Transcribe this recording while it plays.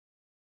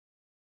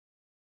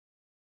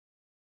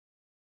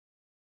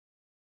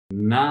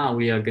Now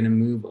we are going to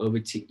move over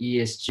to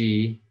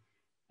ESG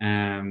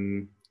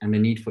and the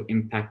need for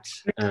impact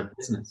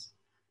business.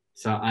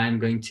 So I'm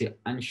going to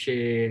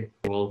unshare,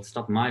 well,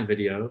 stop my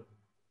video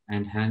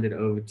and hand it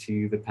over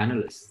to the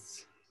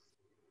panelists.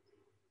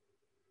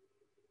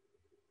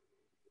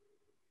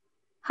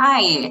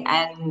 Hi,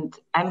 and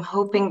I'm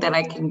hoping that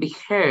I can be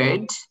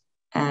heard.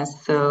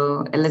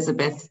 So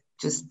Elizabeth,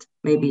 just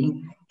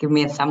maybe give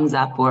me a thumbs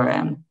up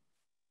or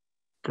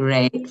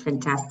great,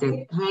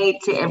 fantastic. Hi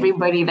to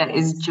everybody that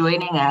is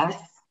joining us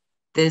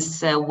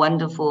this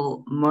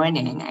wonderful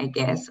morning, I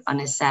guess, on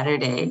a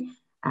Saturday.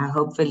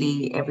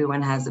 Hopefully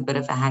everyone has a bit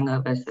of a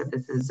hangover, so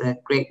this is a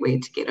great way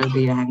to get over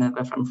your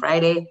hangover from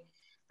Friday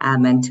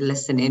and to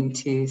listen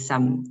into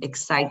some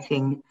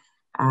exciting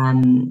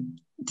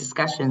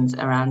discussions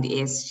around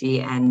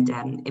ESG and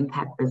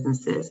impact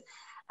businesses.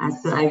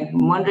 So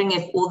I'm wondering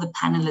if all the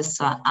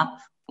panelists are up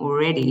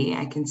already.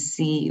 I can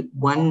see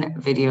one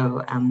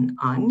video on.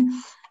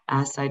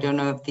 So I don't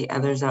know if the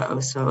others are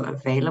also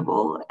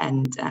available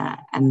and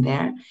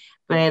there.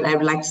 But I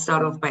would like to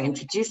start off by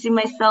introducing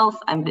myself.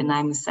 I'm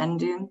Binay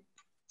Musandu.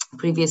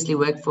 Previously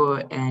worked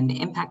for an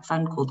impact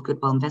fund called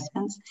Goodwill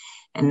Investments,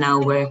 and now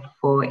work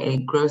for a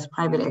growth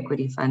private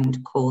equity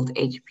fund called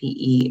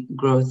HPE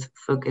Growth,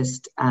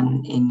 focused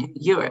in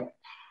Europe.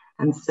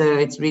 And so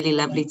it's really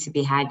lovely to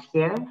be had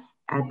here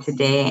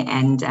today,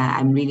 and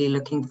I'm really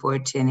looking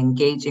forward to an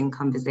engaging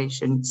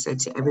conversation. So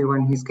to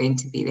everyone who's going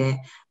to be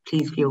there,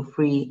 please feel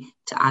free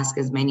to ask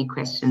as many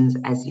questions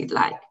as you'd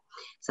like.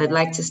 So I'd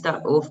like to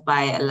start off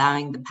by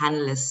allowing the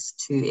panelists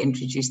to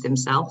introduce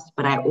themselves,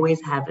 but I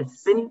always have a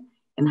sin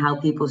in how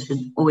people should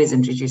always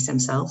introduce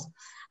themselves.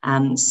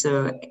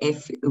 So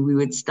if we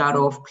would start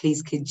off,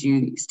 please could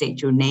you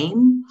state your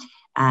name,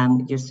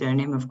 your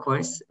surname, of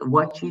course,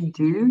 what you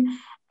do,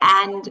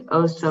 and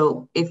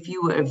also if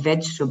you were a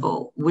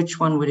vegetable, which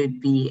one would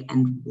it be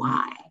and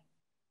why?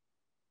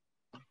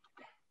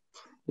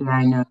 Yeah,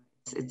 I know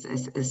it's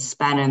a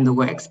spanner in the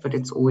works, but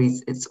it's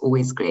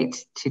always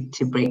great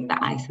to break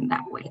the ice in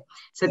that way.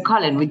 So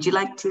Colin, would you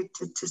like to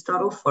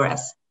start off for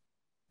us?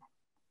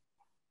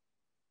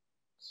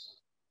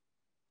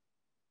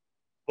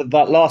 With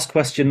that last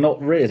question,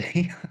 not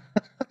really.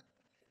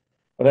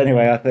 But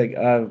anyway, I think,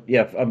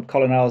 yeah, I'm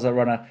Colin Iles. I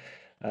run a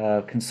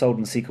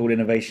consultancy called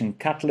Innovation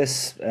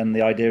Catalysts, and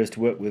the idea is to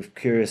work with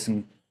curious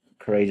and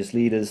courageous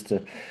leaders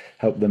to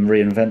help them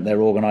reinvent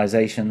their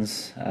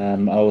organizations.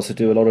 I also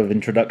do a lot of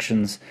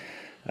introductions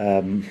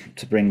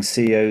to bring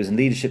CEOs and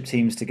leadership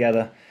teams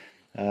together,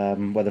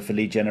 whether for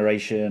lead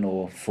generation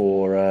or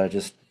for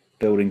just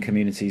building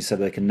communities so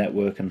they can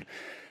network and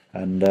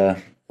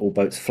all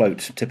boats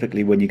float,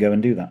 typically when you go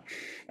and do that.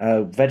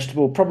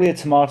 Vegetable, probably a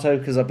tomato,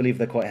 because I believe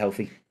they're quite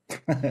healthy,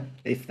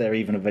 if they're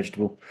even a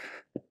vegetable.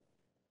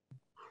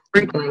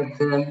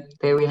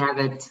 There we have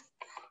it.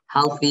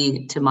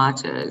 Healthy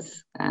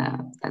tomatoes.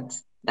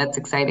 That's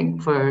exciting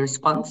for a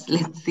response.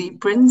 Let's see,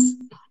 Prince,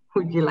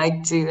 would you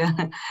like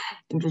to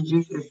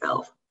introduce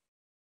yourself?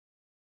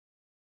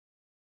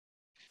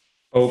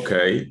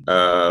 Okay.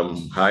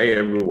 Hi,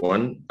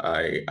 everyone.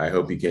 I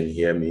hope you can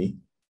hear me.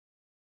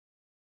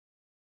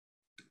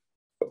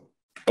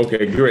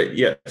 Okay, great.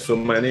 Yeah, so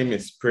my name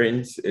is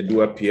Prince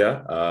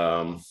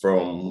Adu-Appiah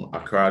from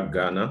Accra,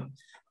 Ghana.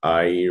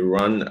 I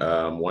run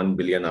 1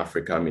 Billion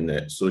Africa. I'm in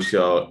a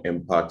social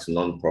impact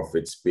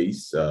nonprofit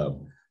space.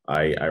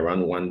 I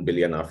run 1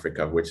 Billion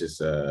Africa, which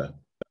is a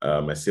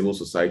civil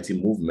society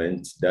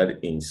movement that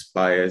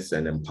inspires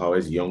and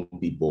empowers young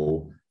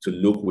people to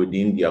look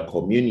within their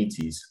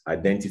communities,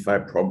 identify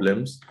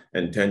problems,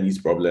 and turn these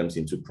problems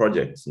into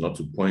projects, not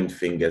to point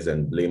fingers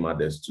and blame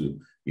others, to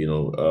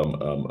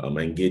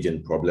engage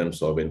in problem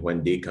solving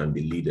when they can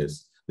be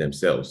leaders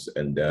themselves.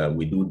 And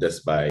we do this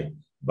by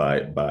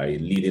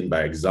leading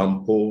by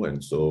example.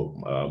 And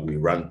so we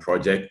run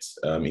projects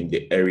in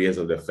the areas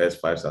of the first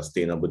 5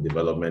 sustainable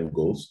development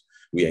goals.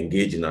 We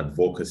engage in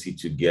advocacy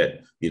to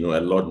get, a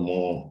lot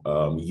more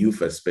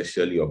youth,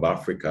 especially of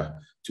Africa,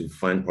 to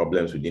find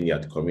problems within their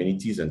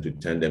communities and to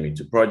turn them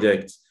into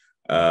projects.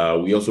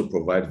 We also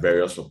provide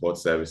various support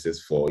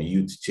services for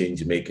youth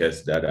change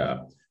makers that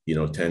are,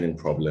 turning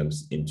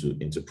problems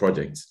into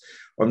projects.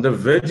 On the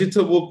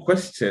vegetable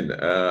question,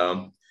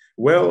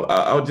 well,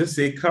 I'll just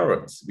say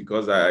carrots,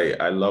 because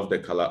I love the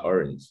color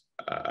orange.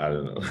 I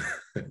don't know.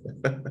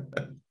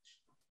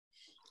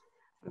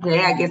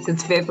 Okay, I guess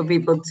it's fair for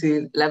people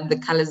to love the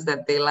colors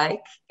that they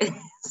like.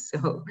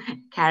 So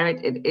carrot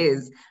it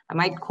is. I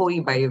might call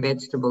you by your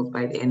vegetables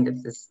by the end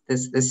of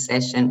this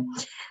session.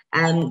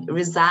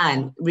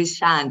 Rishan,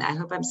 I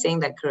hope I'm saying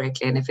that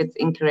correctly. And if it's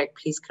incorrect,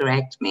 please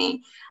correct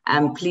me.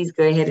 Please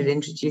go ahead and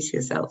introduce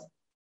yourself.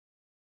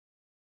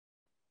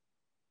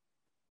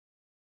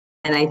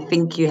 And I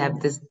think you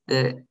have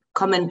the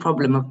common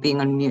problem of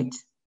being on mute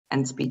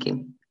and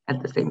speaking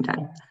at the same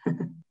time.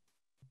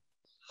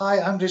 Hi,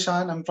 I'm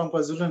Rishan. I'm from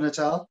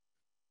KwaZulu-Natal.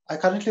 I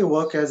currently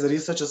work as a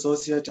research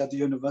associate at the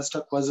University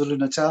of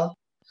KwaZulu-Natal.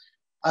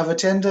 I've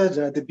attended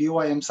the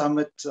BYM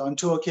Summit on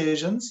 2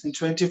 occasions, in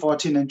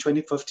 2014 and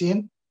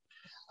 2015.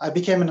 I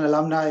became an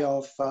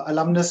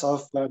alumnus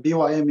of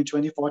BYM in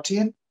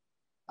 2014.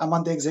 I'm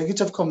on the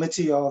executive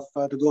committee of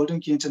the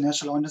Golden Key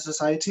International Honor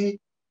Society,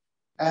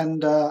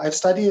 and I've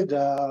studied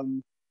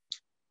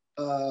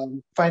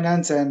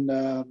finance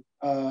and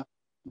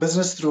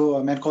business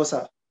through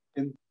Menkosa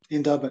in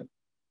Durban.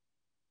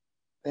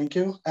 Thank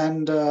you.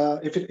 And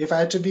if I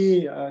had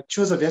to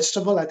choose a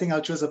vegetable, I think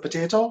I'll choose a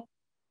potato,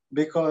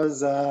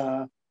 because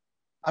I'm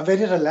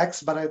very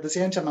relaxed, but at the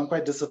same time, I'm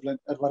quite disciplined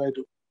at what I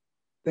do.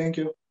 Thank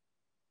you.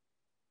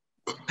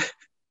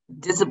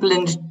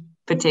 Disciplined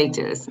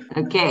potatoes.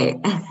 Okay.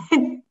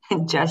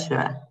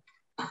 Joshua.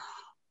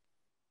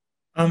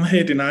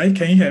 Hey, Denai,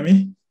 can you hear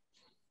me?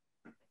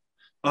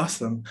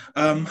 Awesome.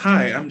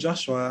 Hi, I'm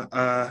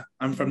Joshua.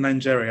 I'm from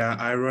Nigeria.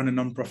 I run a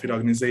nonprofit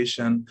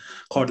organization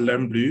called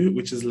Learn Blue,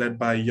 which is led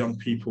by young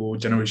people,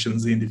 Generation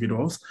Z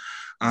individuals.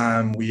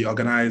 We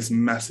organize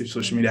massive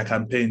social media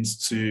campaigns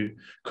to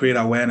create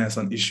awareness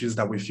on issues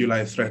that we feel are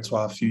a threat to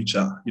our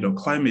future,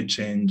 climate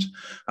change,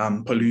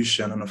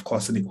 pollution, and of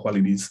course,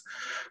 inequalities.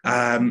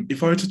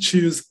 If I were to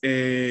choose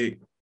a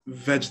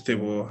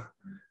vegetable,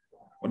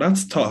 well,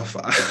 that's tough.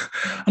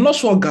 I'm not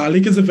sure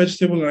garlic is a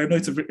vegetable, and I know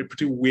it's a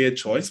pretty weird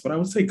choice, but I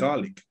would say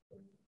garlic.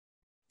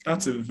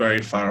 That's a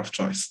very far-off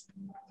choice.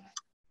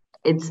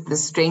 It's the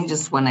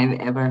strangest one I've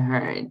ever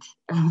heard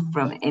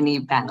from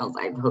any panels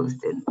I've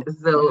hosted.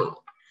 So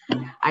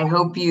I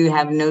hope you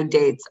have no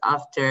dates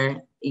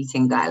after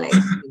eating garlic.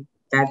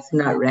 That's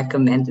not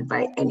recommended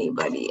by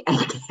anybody,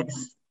 I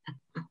guess.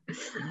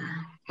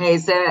 Hey,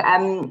 so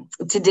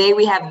today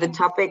we have the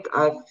topic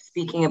of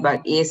speaking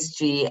about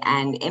ESG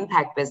and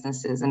impact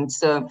businesses. And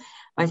so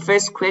my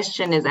first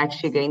question is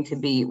actually going to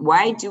be,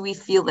 why do we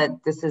feel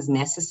that this is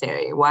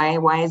necessary? Why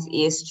is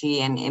ESG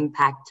and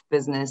impact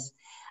business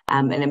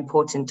an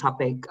important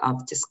topic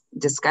of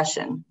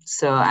discussion?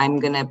 So I'm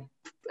going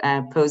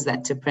to pose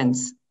that to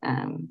Prince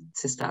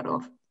to start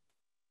off.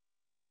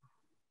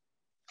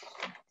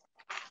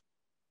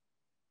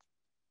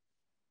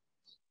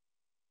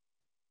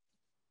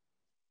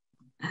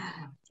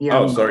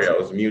 Oh, sorry, I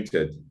was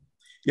muted.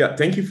 Yeah,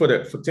 thank you for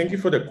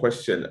the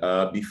question.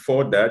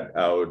 Before that,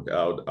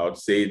 I would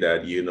say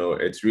that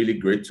it's really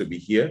great to be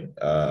here.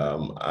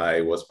 I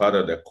was part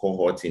of the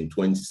cohort in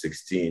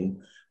 2016.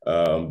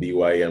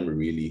 BYM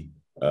really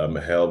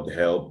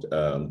helped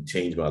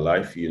change my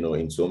life,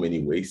 in so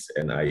many ways,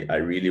 and I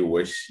really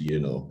wish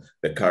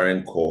the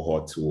current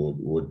cohort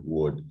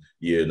would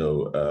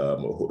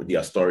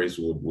their stories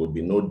would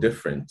be no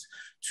different.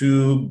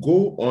 To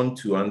go on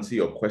to answer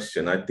your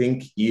question, I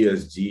think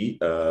ESG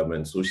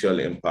and social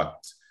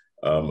impact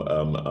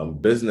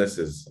business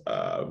is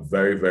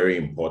very, very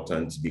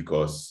important,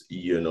 because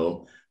we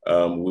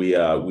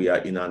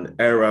are in an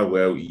era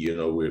where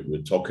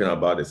we're talking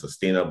about the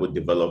Sustainable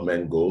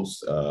Development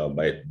Goals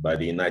by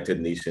the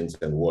United Nations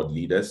and world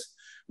leaders.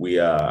 We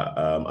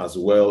are as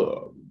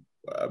well.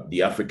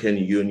 The African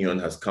Union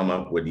has come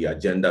up with the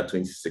Agenda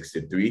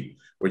 2063,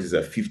 which is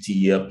a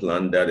 50-year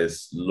plan that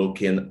is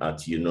looking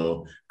at,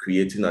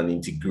 creating an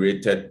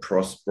integrated,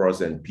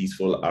 prosperous, and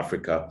peaceful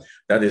Africa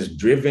that is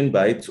driven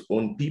by its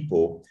own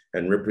people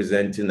and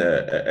representing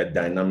a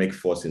dynamic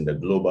force in the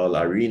global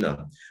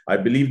arena. I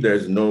believe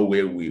there's no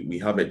way we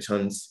have a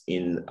chance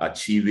in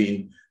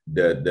achieving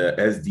the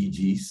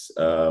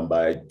SDGs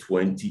by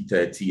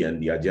 2030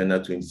 and the Agenda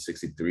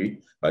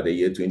 2063 by the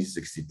year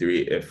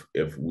 2063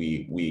 if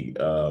we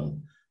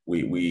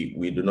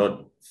do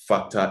not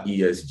factor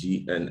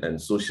ESG and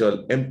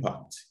social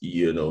impact.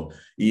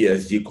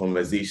 ESG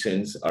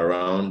conversations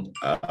around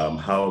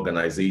how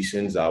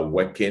organizations are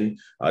working.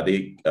 Are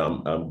they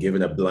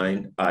giving a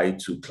blind eye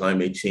to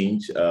climate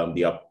change?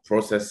 Their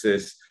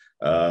processes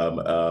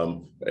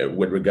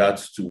with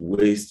regards to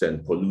waste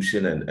and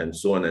pollution and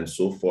so on and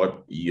so forth.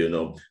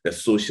 The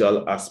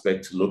social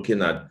aspect,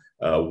 looking at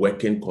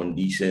working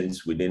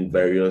conditions within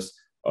various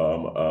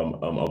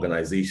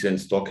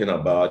organizations, talking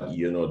about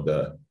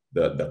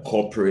the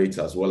corporate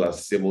as well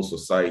as civil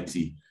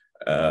society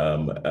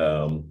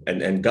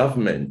and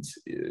government,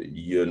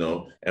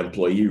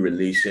 employee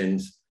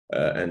relations,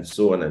 and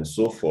so on and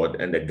so forth,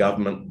 and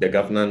the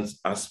governance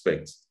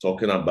aspect,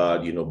 talking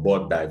about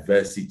board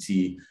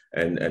diversity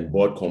and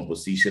board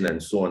composition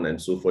and so on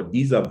and so forth.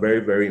 These are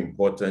very, very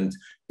important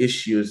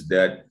issues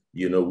that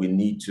we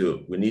need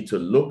to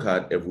look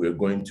at if we're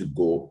going to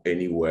go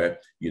anywhere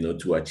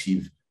to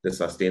achieve the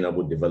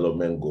Sustainable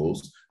Development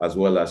Goals, as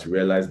well as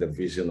realize the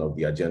vision of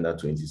the Agenda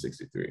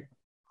 2063.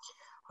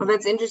 Well,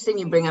 that's interesting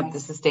you bring up the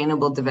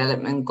Sustainable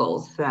Development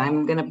Goals. So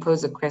I'm going to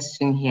pose a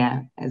question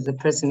here as a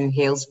person who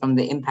hails from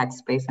the impact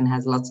space and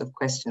has lots of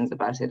questions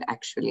about it,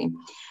 actually.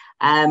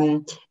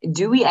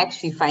 Do we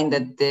actually find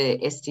that the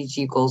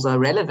SDG goals are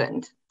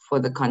relevant for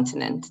the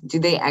continent? Do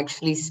they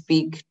actually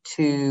speak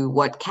to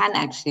what can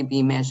actually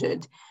be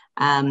measured?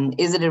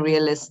 Is it a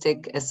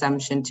realistic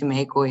assumption to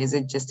make, or is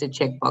it just a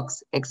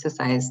checkbox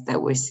exercise that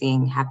we're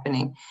seeing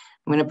happening?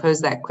 I'm going to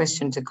pose that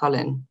question to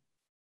Colin.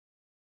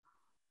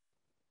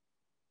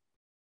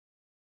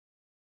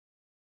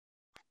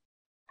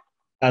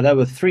 There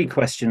were three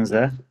questions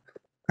there.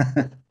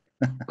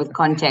 with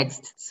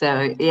context.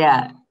 So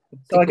yeah.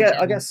 So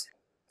I guess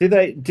do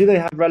they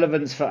have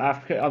relevance for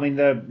Africa? I mean,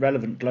 they're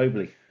relevant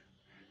globally.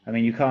 I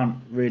mean, you can't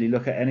really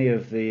look at any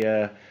of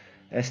the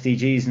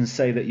SDGs and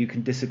say that you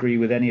can disagree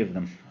with any of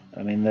them.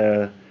 I mean,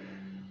 they're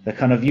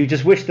kind of, you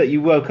just wish that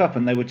you woke up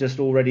and they were just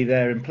already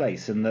there in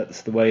place, and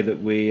that's the way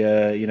that we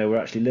we're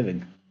actually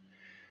living.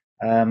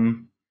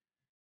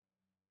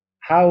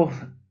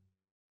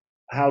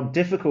 How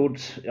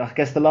difficult, I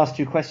guess the last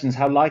two questions,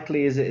 how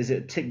likely is it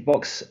a tick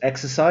box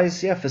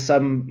exercise? Yeah, for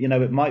some,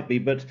 it might be,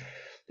 but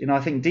I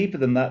think deeper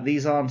than that,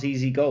 these aren't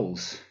easy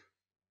goals.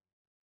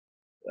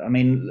 I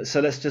mean,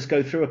 so let's just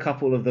go through a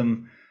couple of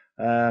them.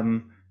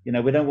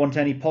 We don't want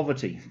any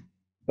poverty,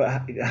 but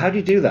how do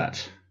you do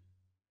that?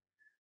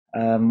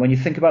 When you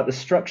think about the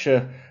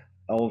structure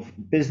of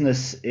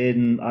business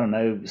in, I don't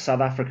know,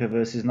 South Africa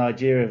versus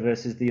Nigeria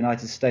versus the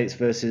United States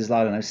versus,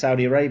 I don't know,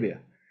 Saudi Arabia,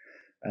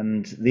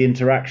 and the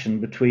interaction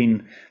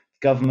between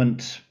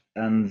government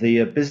and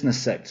the business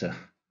sector,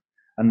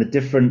 and the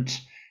different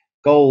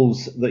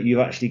goals that you've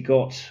actually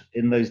got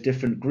in those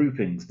different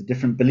groupings, the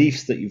different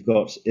beliefs that you've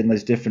got in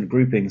those different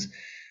groupings.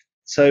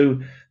 So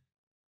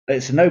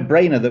it's a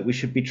no-brainer that we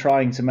should be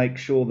trying to make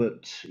sure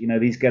that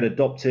these get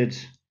adopted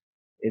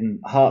in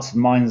hearts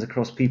and minds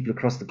across people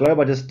across the globe.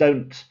 I just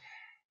don't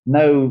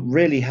know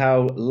really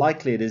how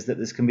likely it is that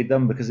this can be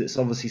done, because it's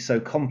obviously so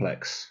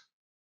complex.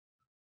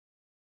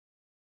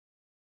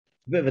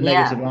 A bit of a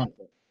negative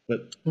answer,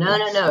 but no,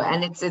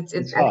 and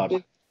it's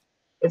hard.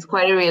 It's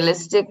quite a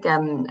realistic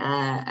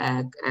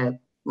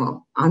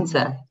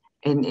answer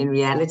in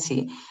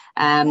reality.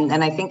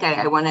 And I think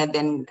I want to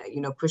then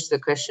push the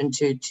question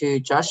to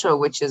Joshua,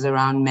 which is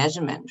around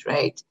measurement,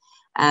 right?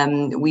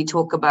 We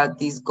talk about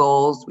these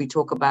goals, we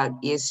talk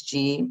about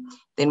ESG,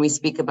 then we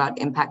speak about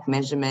impact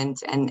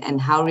measurement,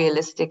 and how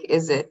realistic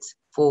is it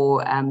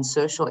for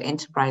social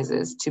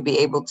enterprises to be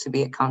able to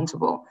be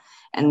accountable?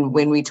 And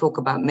when we talk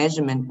about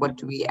measurement, what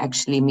do we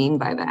actually mean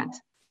by that?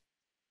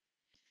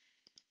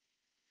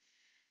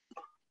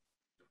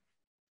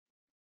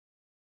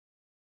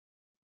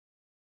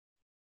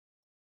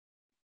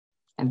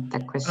 And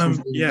that question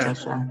for you,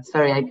 Joshua.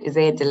 Sorry, is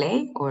there a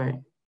delay or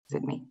is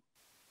it me?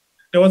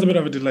 There was a bit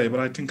of a delay,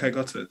 but I think I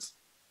got it.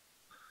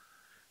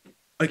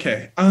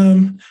 Okay.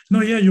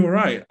 No, yeah, you're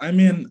right. I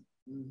mean,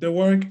 the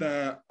work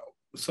that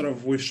sort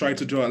of we've tried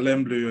to do at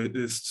LearnBlue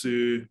is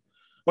to,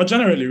 well,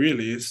 generally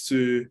really is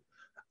to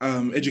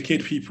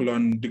educate people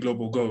on the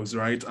global goals,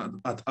 right,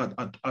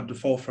 at the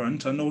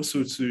forefront, and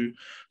also to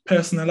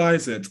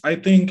personalize it. I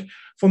think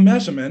for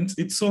measurement,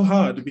 it's so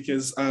hard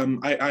because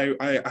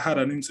I had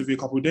an interview a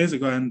couple of days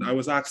ago, and I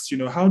was asked,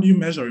 how do you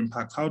measure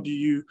impact? How do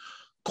you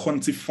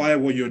quantify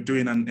what you're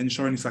doing and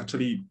ensuring it's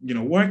actually,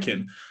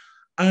 working?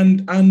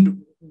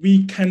 And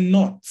we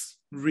cannot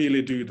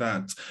really do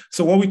that.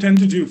 So what we tend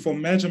to do for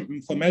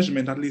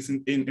measurement, at least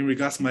in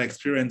regards to my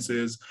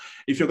experiences,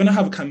 if you're going to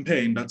have a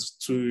campaign that's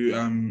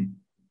to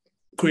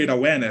create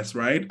awareness,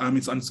 right?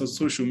 It's on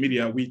social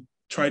media. We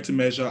try to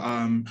measure,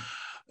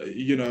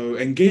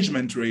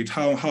 engagement rate,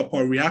 how people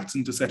are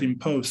reacting to certain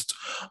posts,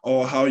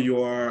 or how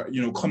you're,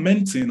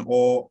 commenting,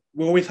 or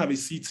we always have a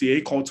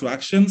CTA, call to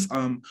actions,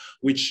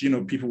 which,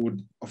 people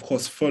would of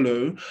course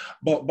follow.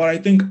 But I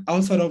think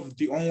outside of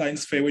the online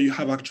sphere where you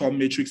have actual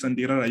metrics and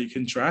data that you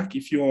can track,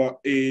 if you're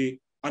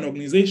an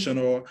organization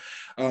or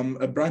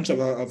a branch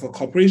of a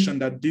corporation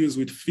that deals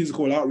with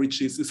physical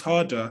outreaches, is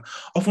harder.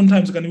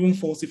 Oftentimes you can even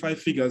falsify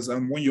figures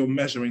when you're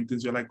measuring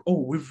things. You're like, oh,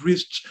 we've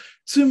reached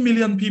 2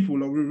 million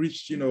people, or we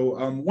reached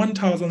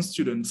 1,000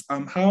 students.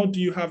 How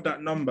do you have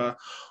that number,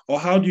 or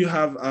how do you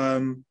have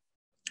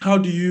how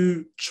do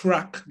you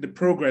track the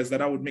progress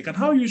that I would make, and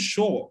how are you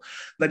sure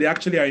that they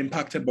actually are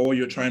impacted by what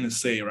you're trying to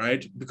say,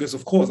 right? Because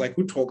of course I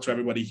could talk to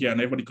everybody here and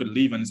everybody could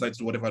leave and decide to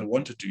do whatever they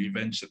want to do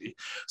eventually.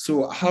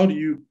 So how do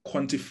you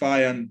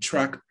quantify and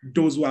track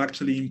those who are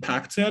actually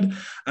impacted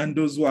and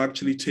those who are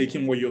actually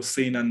taking what you're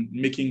saying and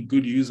making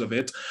good use of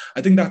it?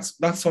 I think that's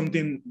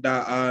something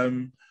that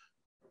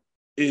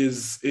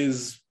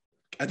is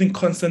I think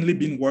constantly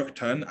being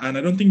worked on, and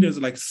I don't think there's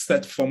like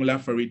set formula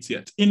for it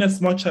yet. In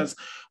as much as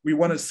we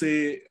want to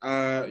say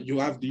you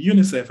have the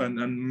UNICEF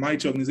and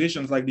mighty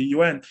organizations like the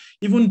UN,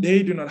 even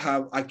they do not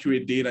have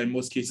accurate data in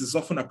most cases. It's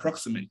often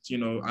approximate.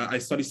 I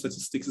study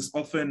statistics. It's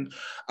often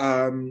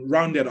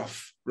rounded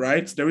off,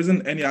 right? There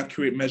isn't any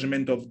accurate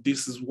measurement of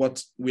this is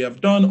what we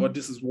have done or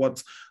this is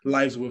what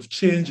lives we've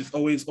changed. It's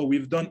always, oh,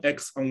 we've done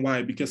X and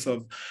Y because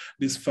of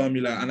this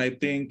formula. And I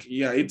think,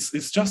 yeah,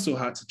 it's just so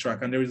hard to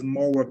track, and there is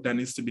more work that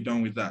needs to be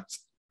done with that.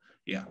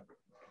 Yeah.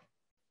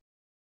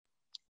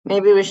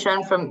 Maybe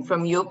Rishan,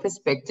 from your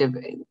perspective,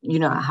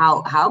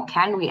 how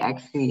can we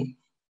actually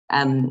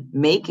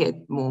make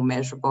it more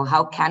measurable?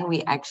 How can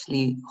we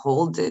actually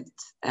hold it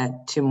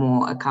to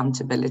more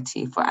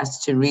accountability for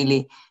us to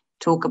really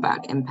talk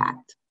about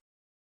impact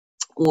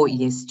or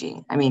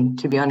ESG? I mean,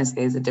 to be honest,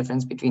 there's a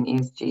difference between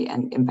ESG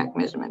and impact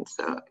measurement.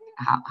 So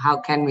how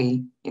can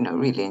we,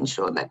 really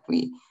ensure that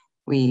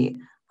we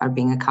are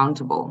being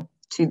accountable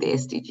to the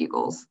SDG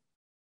goals?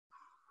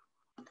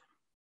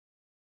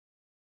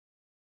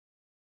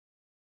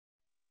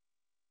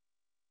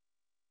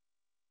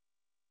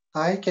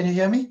 Hi, can you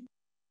hear me?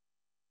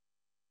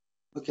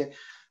 Okay.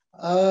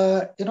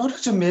 In order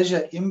to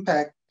measure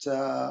impact,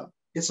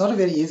 it's not a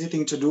very easy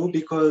thing to do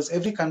because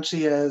every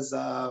country has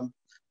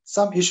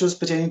some issues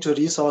pertaining to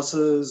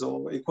resources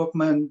or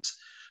equipment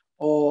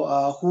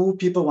or who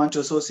people want to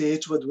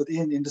associate with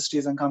within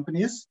industries and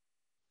companies.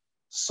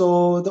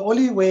 So the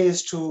only way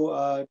is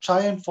to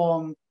try and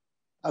form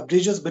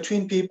bridges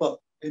between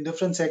people in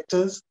different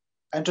sectors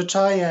and to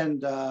try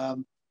and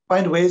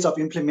find ways of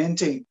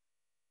implementing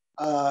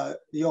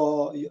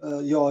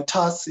your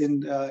tasks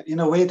in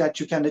a way that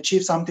you can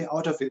achieve something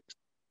out of it.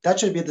 That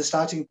should be the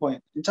starting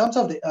point. In terms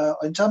of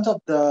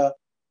the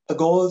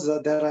goals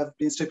that have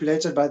been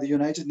stipulated by the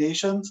United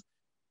Nations,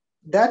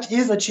 that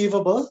is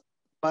achievable,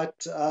 but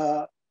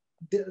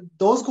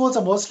those goals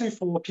are mostly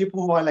for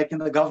people who are like in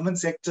the government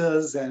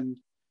sectors and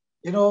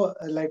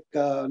like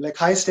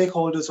high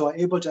stakeholders who are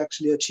able to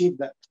actually achieve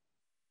that.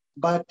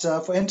 But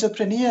for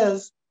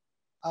entrepreneurs,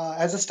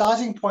 as a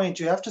starting point,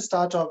 you have to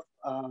start off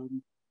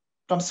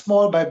from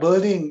small by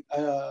building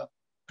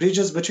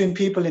bridges between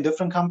people in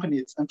different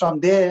companies, and from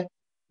there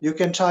you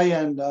can try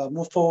and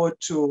move forward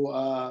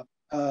to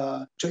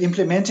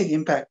implementing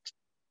impact,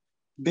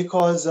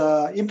 because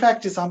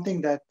impact is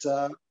something that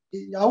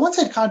I won't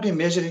say it can't be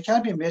measured. It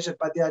can be measured,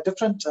 but there are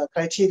different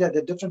criteria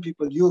that different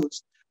people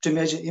use to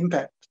measure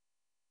impact.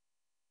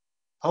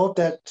 I hope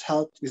that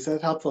helped. Is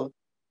that helpful?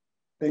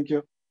 Thank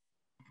you.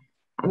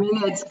 I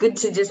mean, it's good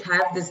to just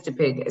have this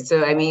debate.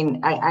 So, I mean,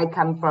 I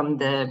come from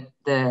the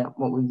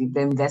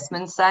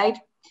investment side,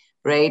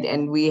 right?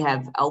 And we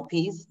have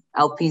LPs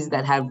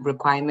that have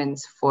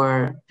requirements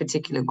for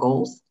particular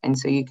goals. And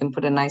so you can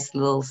put a nice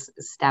little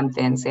stamp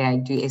there and say, I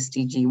do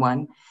SDG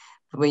 1.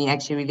 But when you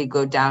actually really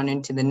go down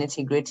into the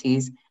nitty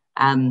gritties,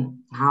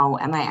 how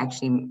am I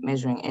actually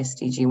measuring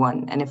SDG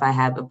 1? And if I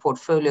have a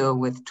portfolio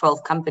with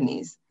 12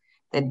 companies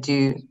that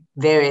do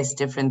various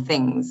different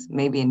things,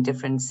 maybe in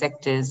different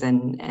sectors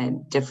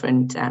and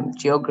different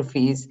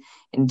geographies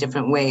in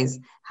different ways,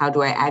 how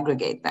do I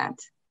aggregate that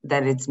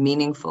it's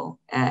meaningful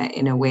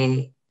in a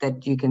way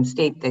that you can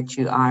state that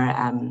you are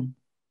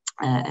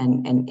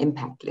an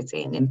impact, let's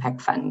say an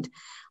impact fund,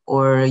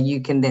 or you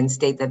can then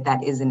state that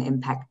that is an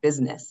impact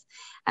business.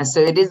 And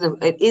so it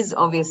is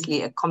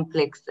obviously a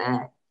complex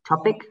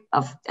topic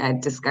of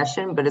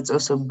discussion, but it's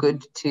also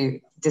good to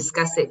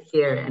discuss it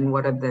here and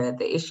what are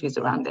the issues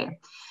around there.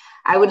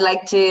 I would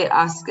like to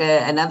ask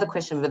another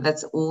question, but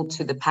that's all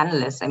to the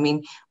panelists. I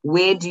mean,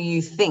 where do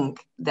you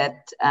think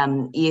that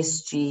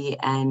ESG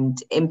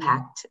and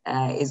impact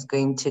is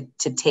going to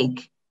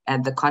take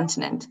the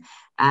continent?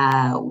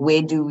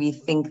 Where do we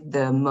think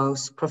the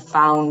most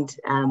profound,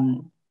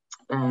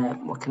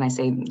 what can I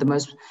say, the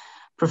most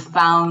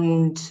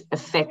profound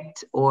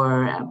effect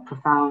or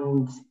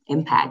profound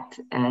impact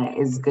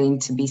is going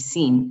to be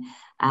seen?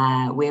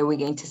 Where are we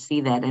going to see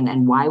that,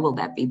 and why will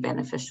that be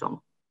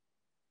beneficial?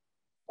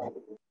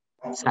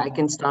 So I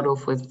can start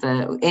off with,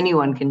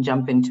 anyone can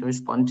jump in to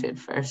respond to it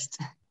first.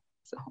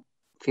 So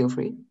feel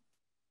free.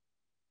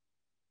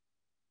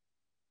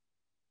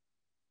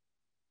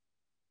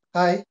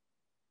 Hi.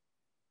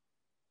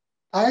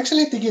 I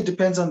actually think it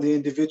depends on the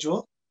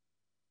individual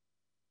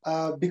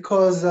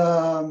because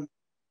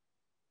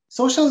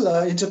social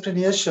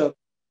entrepreneurship,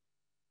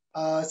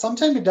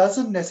 sometimes it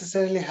doesn't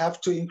necessarily have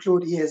to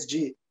include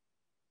ESG.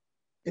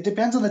 It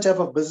depends on the type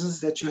of business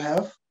that you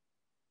have.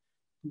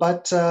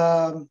 But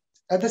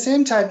at the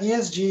same time,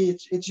 ESG,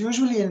 it's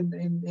usually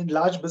in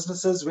large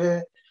businesses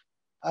where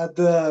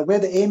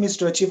the aim is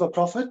to achieve a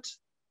profit.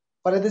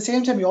 But at the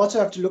same time, you also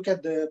have to look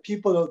at the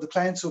people or the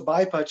clients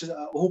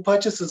who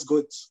purchases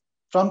goods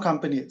from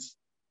companies,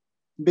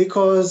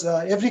 because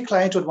every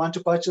client would want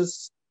to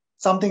purchase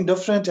something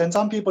different, and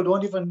some people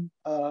don't even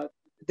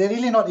they're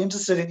really not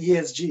interested in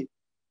ESG.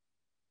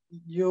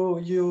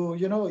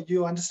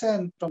 You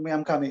understand from where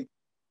I'm coming.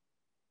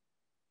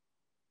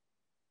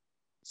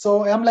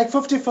 So I'm like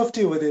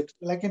 50-50 with it.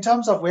 Like in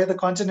terms of where the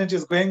continent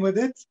is going with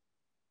it,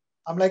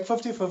 I'm like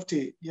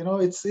 50-50. You know,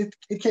 it's a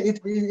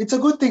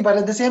good thing, but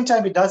at the same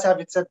time, it does have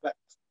its setbacks.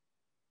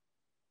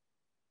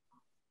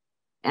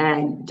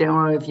 And don't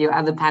know if your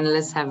other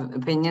panelists have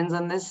opinions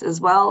on this as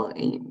well.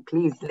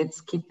 Please,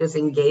 let's keep this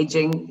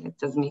engaging. It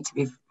doesn't need to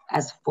be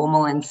as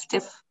formal and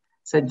stiff.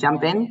 So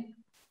jump in.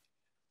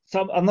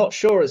 So I'm not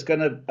sure it's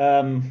going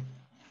to.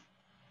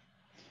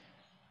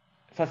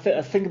 If I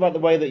think about the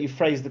way that you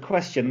phrased the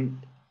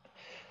question,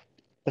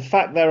 the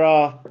fact there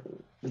are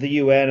the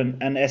UN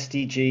and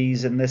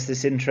SDGs, and there's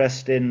this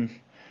interest in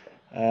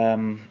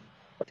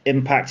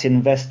impact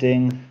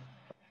investing,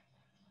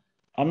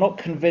 I'm not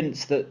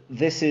convinced that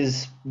this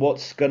is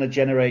what's going to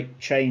generate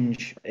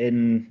change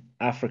in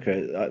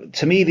Africa.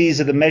 To me, these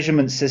are the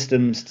measurement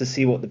systems to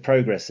see what the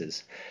progress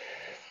is.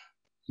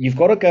 You've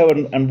got to go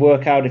and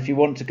work out, if you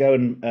want to go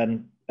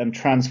and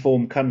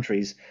transform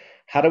countries,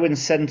 how to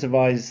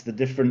incentivize the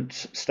different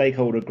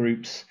stakeholder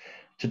groups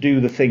to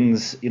do the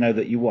things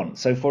that you want.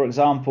 So, for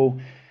example,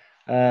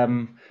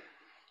 on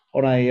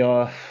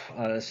a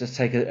let's just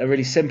take a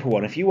really simple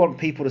one. If you want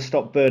people to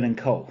stop burning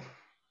coal,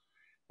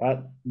 right,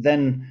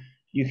 then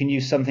you can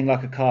use something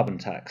like a carbon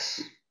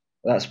tax.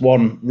 That's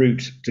one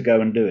route to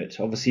go and do it.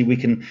 Obviously, we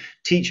can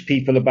teach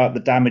people about the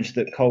damage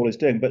that coal is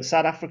doing, but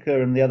South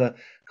Africa and the other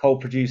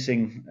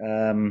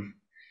coal-producing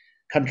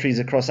countries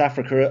across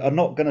Africa are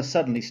not going to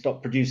suddenly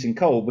stop producing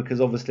coal, because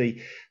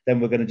obviously then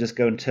we're going to just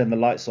go and turn the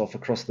lights off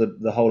across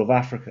the whole of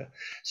Africa.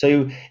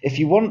 So if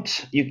you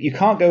want, you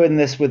can't go in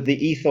this with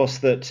the ethos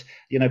that,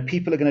 you know,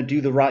 people are going to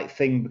do the right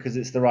thing because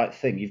it's the right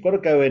thing. You've got to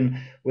go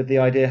in with the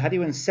idea, how do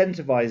you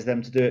incentivize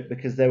them to do it,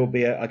 because there will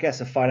be, I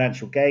guess, a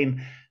financial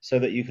gain, so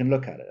that you can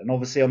look at it. And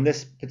obviously on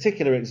this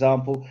particular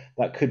example,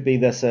 that could be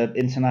there's an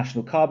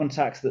international carbon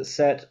tax that's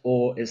set,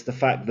 or it's the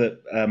fact that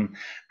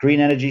green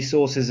energy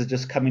sources are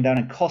just coming down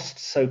in cost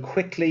so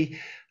quickly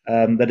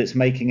that it's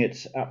making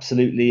it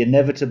absolutely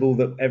inevitable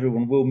that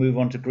everyone will move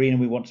on to green,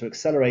 and we want to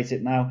accelerate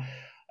it now.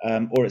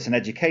 Or it's an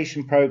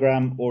education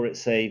program, or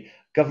it's a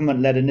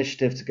government-led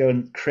initiative to go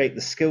and create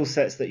the skill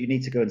sets that you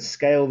need to go and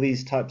scale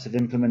these types of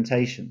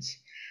implementations.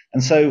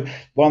 And so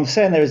what I'm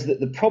saying there is that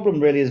the problem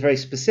really is very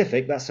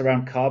specific. That's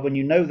around carbon.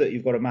 You know that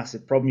you've got a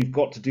massive problem. You've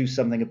got to do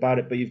something about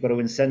it, but you've got to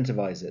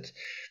incentivize it.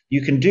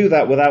 You can do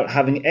that without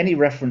having any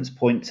reference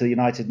point to the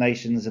United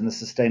Nations and the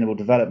Sustainable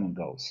Development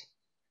Goals,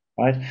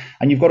 right?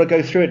 And you've got to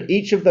go through it.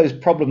 Each of those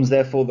problems,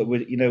 therefore, that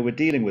we're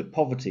dealing with,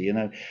 poverty.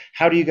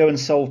 How do you go and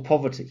solve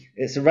poverty?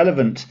 It's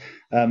irrelevant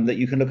that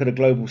you can look at a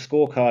global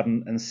scorecard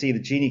and see the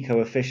Gini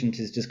coefficient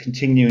is just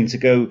continuing to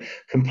go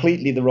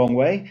completely the wrong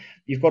way.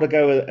 You've got to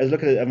go and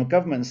look at it as a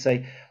government and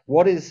say,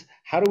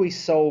 how do we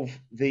solve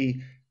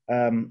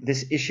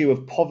this issue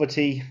of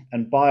poverty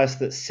and bias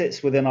that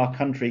sits within our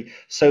country,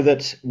 so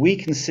that we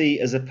can see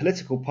as a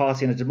political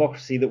party and a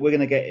democracy that we're going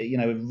to get,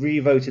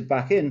 re-voted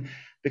back in,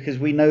 because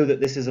we know that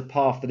this is a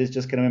path that is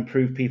just going to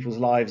improve people's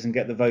lives and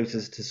get the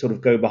voters to sort of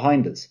go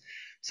behind us.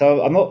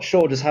 So I'm not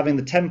sure just having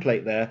the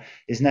template there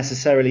is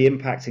necessarily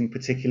impacting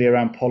particularly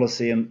around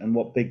policy and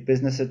what big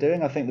business are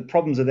doing. I think the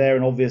problems are there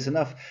and obvious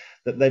enough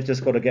that they've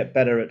just got to get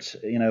better at,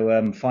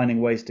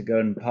 finding ways to go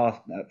and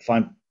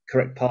find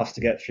correct paths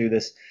to get through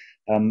this,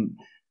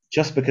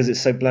 just because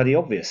it's so bloody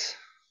obvious.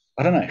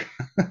 I don't know.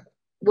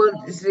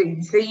 Well,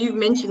 so you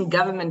mentioned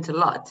government a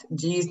lot.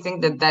 Do you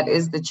think that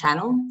is the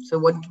channel? So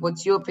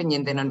what's your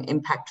opinion then on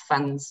impact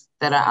funds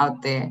that are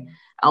out there,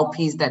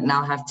 LPs that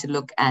now have to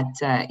look at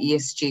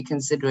ESG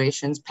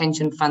considerations,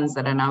 pension funds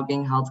that are now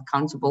being held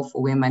accountable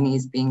for where money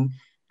is being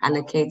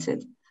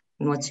allocated?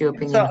 And what's your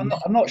opinion? So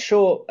I'm not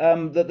sure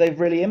that they've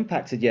really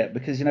impacted yet,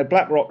 because,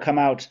 BlackRock come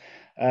out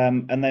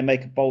and they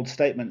make a bold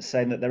statement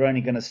saying that they're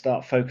only going to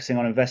start focusing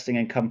on investing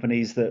in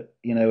companies that,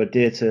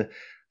 adhere to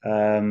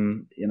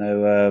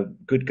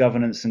good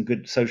governance and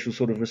good social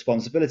sort of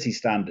responsibility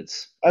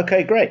standards.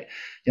 Okay, great.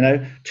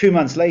 2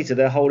 months later,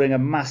 they're holding a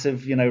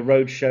massive,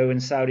 road show in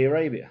Saudi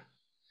Arabia,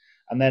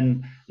 and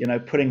then,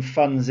 putting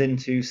funds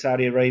into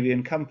Saudi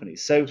Arabian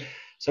companies. So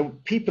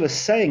people are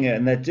saying it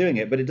and they're doing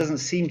it, but it doesn't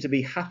seem to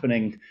be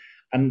happening.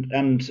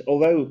 And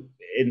although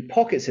in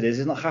pockets it is,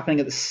 it's not happening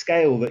at the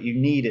scale that you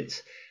need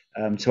it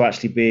to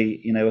actually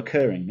be,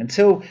 occurring.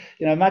 Until,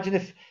 imagine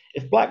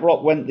if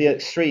BlackRock went the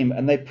extreme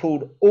and they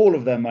pulled all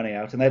of their money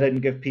out and they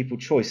didn't give people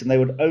choice, and they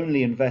would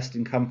only invest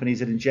in companies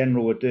that in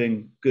general were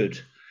doing good,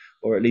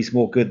 or at least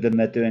more good than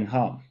they're doing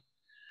harm.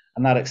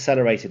 And that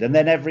accelerated. And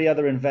then every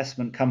other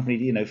investment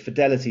company,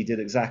 Fidelity did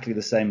exactly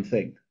the same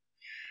thing,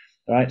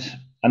 right?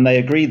 And they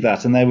agreed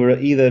that, and they were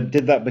either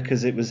did that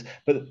because it was,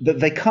 but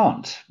they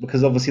can't,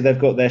 because obviously they've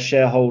got their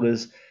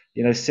shareholders,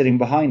 sitting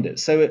behind it.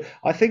 So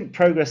I think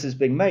progress is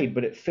being made,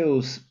 but it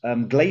feels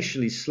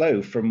glacially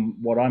slow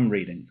from what I'm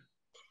reading.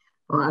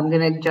 Well, I'm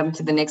going to jump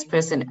to the next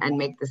person and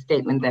make the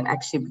statement that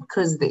actually,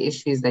 because the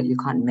issue is that you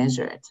can't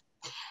measure it,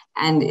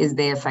 and is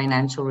there a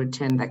financial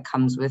return that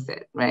comes with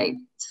it, right?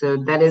 So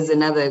that is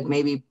another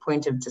maybe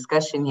point of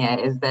discussion here,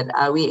 is that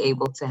are we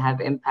able to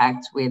have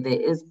impact where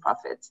there is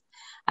profit,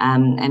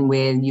 and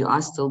where you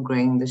are still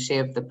growing the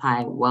share of the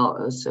pie while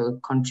also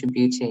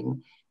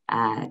contributing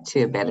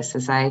to a better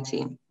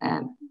society?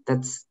 And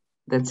that's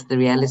the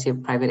reality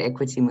of private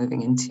equity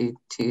moving into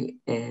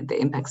the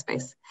impact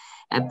space.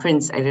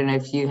 Prince, I don't know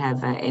if you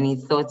have any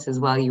thoughts as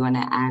well you want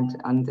to add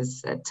on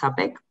this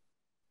topic.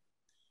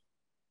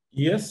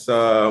 Yes,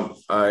 I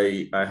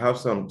have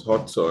some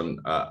thoughts on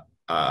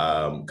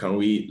can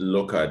we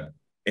look at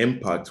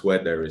impact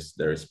where there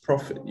is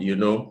profit?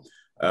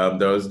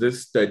 There was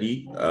this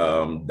study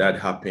that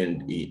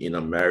happened in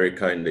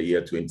America in the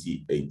year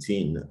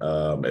 2018.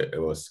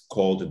 It was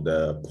called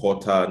the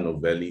Porter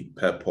Novelli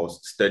Purpose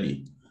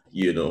Study.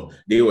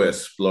 They were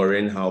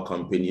exploring how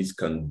companies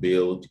can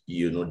build,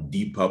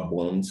 deeper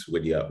bonds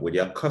with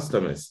their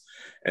customers.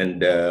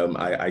 And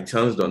I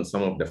chanced on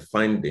some of the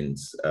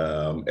findings.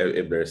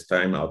 If there's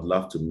time, I'd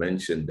love to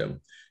mention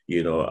them.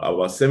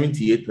 About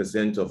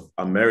 78% of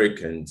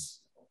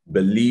Americans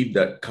believe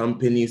that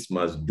companies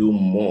must do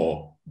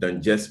more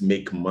than just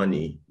make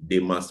money. They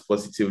must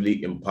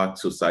positively impact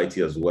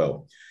society as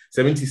well.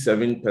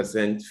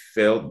 77%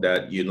 felt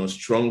that,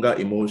 stronger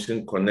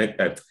emotion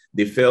connect.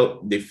 They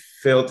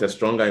felt a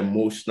stronger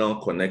emotional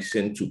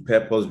connection to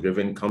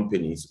purpose-driven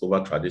companies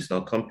over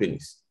traditional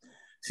companies.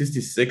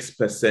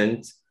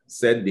 66%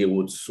 said they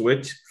would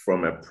switch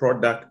from a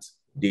product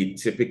they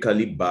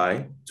typically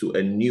buy to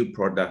a new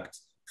product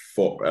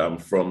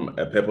from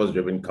a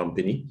purpose-driven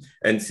company.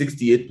 And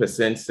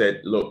 68%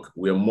 said, look,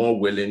 we're more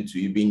willing to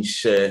even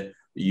share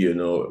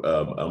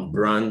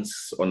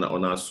brands on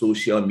our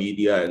social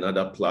media and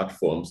other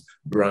platforms,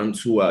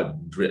 brands who are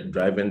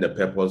driving the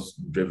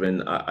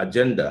purpose-driven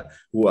agenda,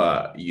 who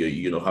are,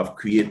 have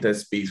created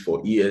space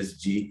for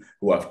ESG,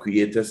 who have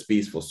created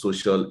space for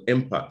social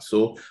impact.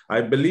 So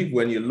I believe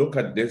when you look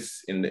at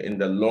this in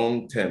the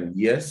long term,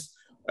 yes,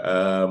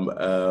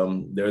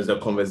 there's a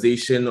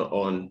conversation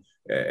on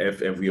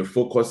if we are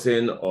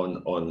focusing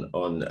on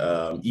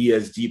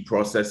ESG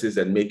processes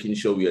and making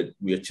sure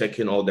we are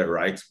checking all the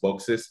right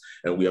boxes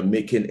and we are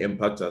making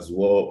impact as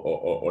well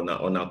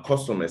on our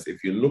customers.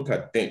 If you look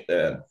at things,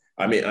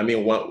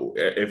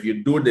 if we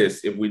do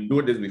this,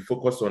 we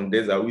focus on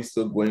this, are we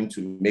still going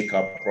to make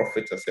our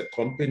profit as a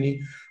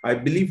company? I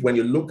believe when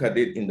you look at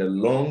it in the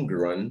long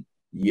run,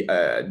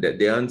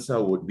 the answer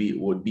would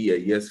be a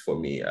yes for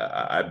me.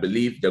 I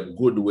believe the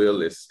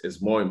goodwill is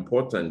more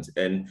important,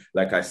 and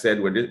like I said,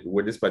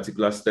 with this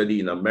particular study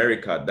in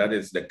America, that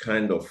is the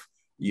kind of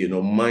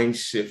mind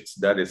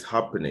shift that is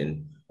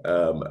happening.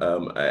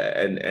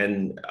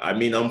 And I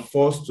mean, I'm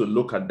forced to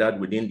look at that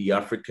within the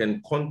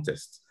African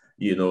context.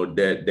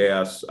 There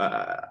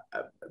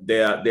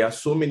are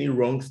so many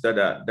wrongs that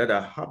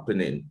are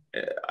happening.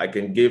 I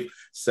can give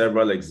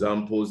several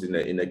examples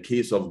in the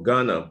case of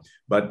Ghana,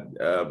 but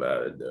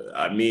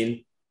I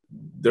mean,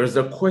 there's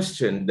a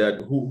question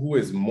that who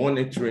is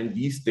monitoring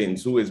these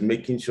things, who is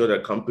making sure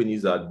that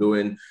companies are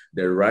doing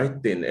the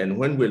right thing. And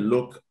when we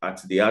look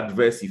at the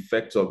adverse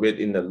effects of it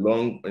in the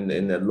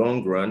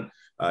long run,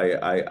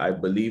 I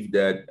believe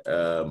that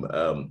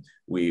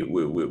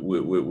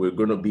we're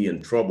going to be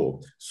in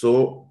trouble.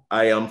 So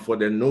I am for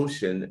the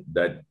notion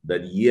that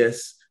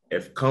yes,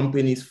 if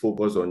companies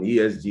focus on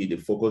ESG, they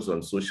focus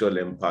on social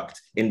impact,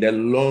 in the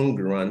long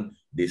run,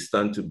 they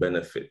stand to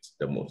benefit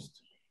the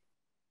most.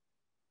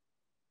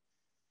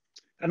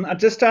 And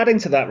just adding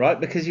to that, right,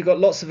 because you've got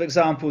lots of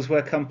examples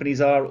where companies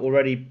are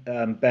already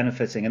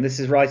benefiting, and this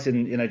is right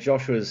in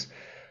Joshua's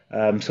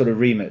sort of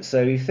remit.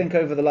 So you think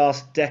over the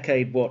last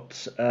decade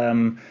what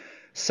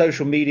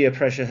social media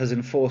pressure has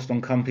enforced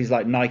on companies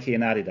like Nike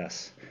and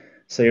Adidas.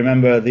 So you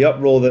remember the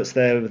uproar that's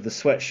there with the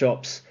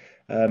sweatshops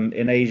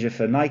in Asia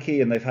for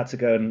Nike, and they've had to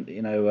go and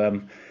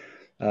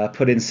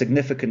put in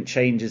significant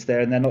changes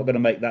there, and they're not going to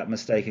make that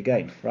mistake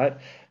again, right?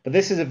 But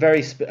this is a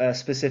very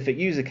specific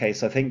user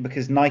case, I think,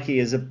 because Nike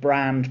is a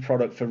brand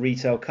product for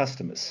retail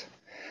customers.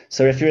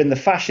 So if you're in the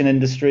fashion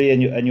industry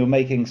and you're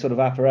making sort of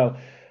apparel,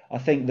 I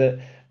think that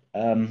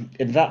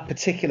in that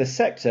particular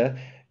sector,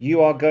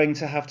 you are going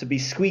to have to be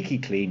squeaky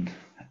clean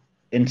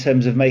in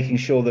terms of making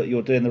sure that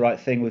you're doing the right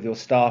thing with your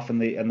staff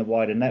and the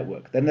wider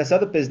network. Then there's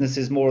other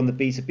businesses more on the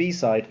B2B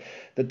side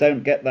that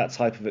don't get that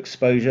type of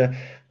exposure.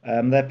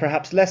 They're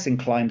perhaps less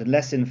inclined and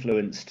less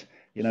influenced,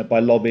 by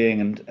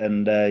lobbying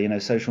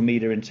and social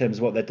media in terms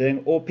of what they're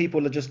doing, or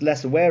people are just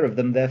less aware of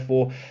them.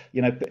 Therefore,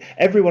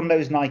 everyone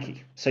knows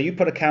Nike. So you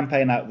put a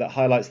campaign out that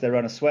highlights they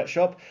run a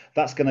sweatshop,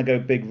 that's going to go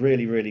big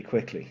really, really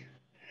quickly.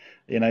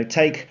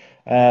 Take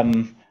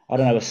I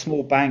don't know, a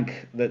small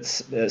bank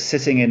that's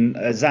sitting in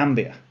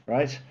Zambia,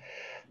 right?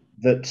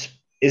 That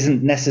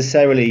isn't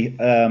necessarily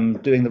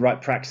doing the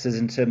right practices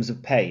in terms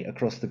of pay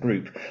across the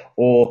group,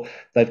 or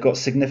they've got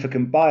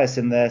significant bias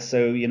in there.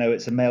 So,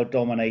 it's a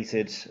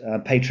male-dominated,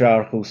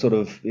 patriarchal sort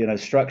of,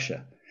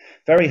 structure.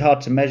 Very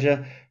hard to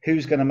measure.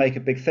 Who's going to make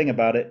a big thing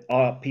about it?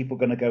 Are people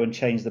going to go and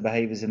change the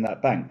behaviors in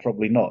that bank?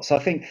 Probably not. So I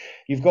think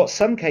you've got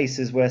some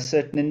cases where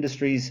certain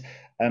industries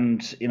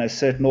and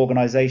certain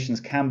organizations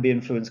can be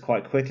influenced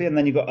quite quickly, and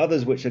then you've got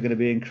others which are going to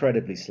be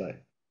incredibly slow.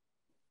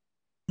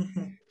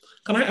 Mm-hmm.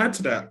 Can I add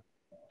to that?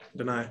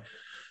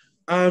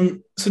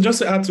 So just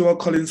to add to what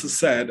Colin has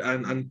said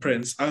and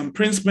Prince,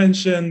 Prince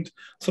mentioned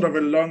sort of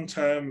a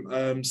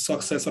long-term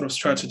success sort of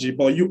strategy,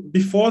 but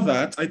before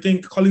that, I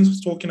think Colin was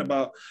talking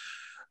about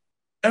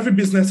every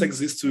business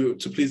exists to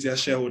please their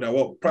shareholder,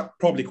 well,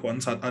 public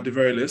ones at the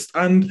very least,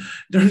 and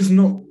there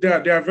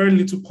are very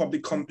little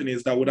public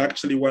companies that would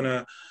actually want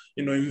to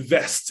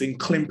invest in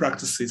clean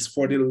practices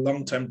for the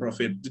long-term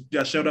profit.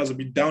 Their shareholders will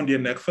be down their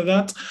neck for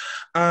that.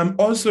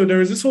 Also, there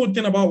is this whole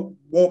thing about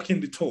walking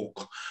the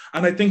talk,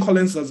 and I think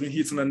Collins has been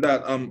hitting on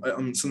that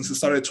since he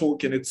started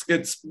talking.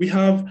 We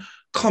have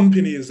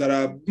companies that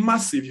are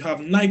massive. You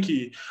have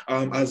Nike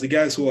as the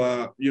guys who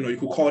are, you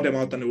could call them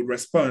out and they would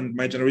respond.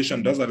 My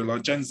generation does that a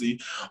lot, Gen Z.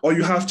 Or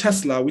you have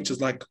Tesla, which is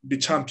like the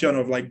champion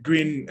of like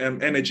green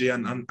energy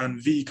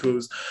and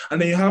vehicles. And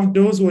then you have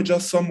those who are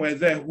just somewhere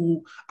there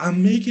who are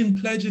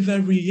making pledges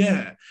every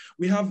year.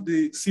 We have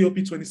the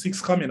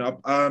COP26 coming up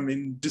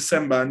in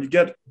December, and you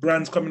get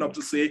brands coming up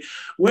to say,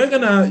 we're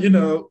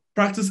gonna,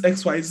 practice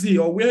XYZ,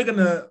 or we're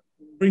gonna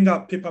bring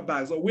out paper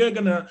bags, or we're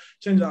going to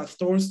change our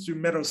stores to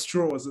metal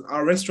straws.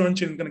 Our restaurant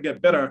chain is going to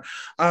get better.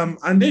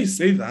 And they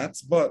say that,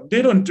 but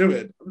they don't do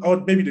it.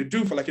 Or maybe they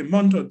do for like a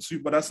month or two,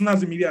 but as soon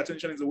as the media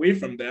attention is away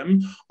from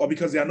them, or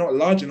because they are not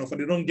large enough, or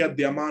they don't get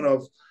the amount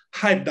of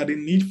hype that they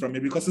need from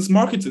it, because it's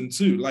marketing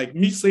too. Like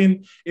me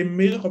saying, a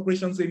major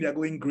corporation saying they're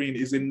going green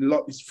is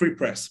free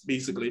press,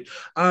 basically.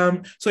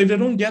 So if they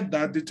don't get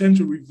that, they tend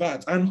to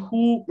revert. And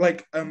who,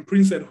 like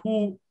Prince said,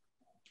 who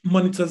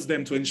monitors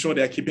them to ensure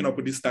they are keeping up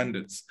with these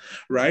standards,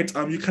 right?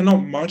 You cannot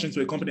march into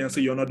a company and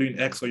say you're not doing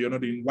X or you're not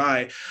doing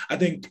Y. I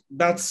think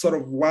that's sort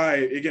of why,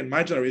 again,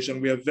 my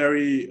generation, we are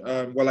very,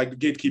 like the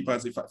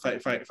gatekeepers, if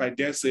I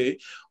dare say,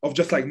 of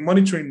just like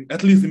monitoring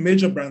at least the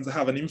major brands that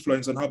have an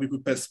influence on how people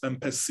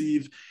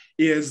perceive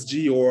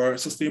ESG or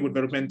sustainable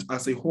development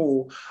as a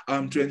whole,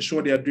 to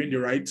ensure they are doing the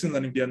right things.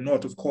 And if they are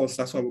not, of course,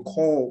 that's why we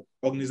call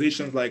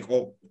organizations like,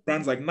 or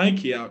brands like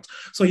Nike out.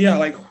 So yeah,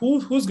 like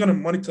who's going to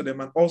monitor them?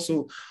 And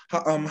also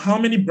how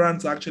many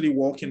brands actually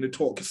walk in the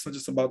talk? It's not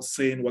just about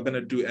saying we're going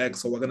to do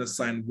X or we're going to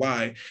sign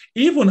Y.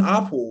 Even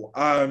Apple,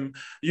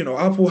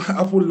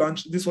 Apple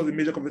launched, this was a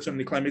major conversation in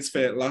the climate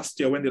fair last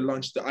year when they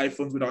launched the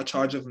iPhones without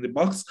chargers in the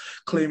box,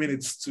 claiming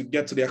it's to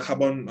get to their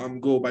carbon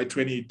goal by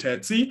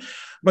 2030.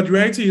 But the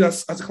reality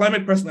is, as a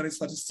climate person and a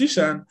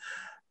statistician,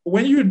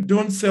 when you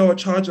don't sell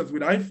chargers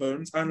with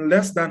iPhones and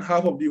less than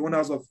half of the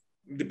owners of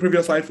the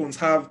previous iPhones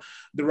have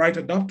the right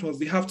adapters,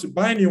 they have to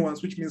buy new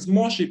ones, which means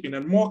more shipping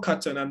and more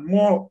cotton and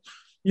more,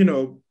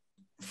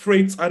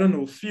 freight,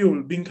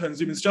 fuel being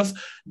consumed. It's just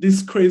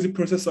this crazy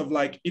process of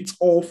like, it's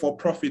all for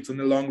profits in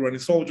the long run.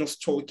 It's all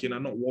just talking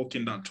and not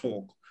walking that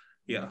talk.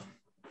 Yeah.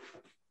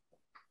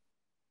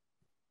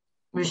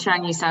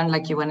 Rishan, you sound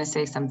like you want to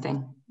say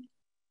something.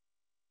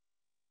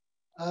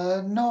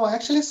 No, I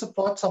actually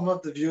support some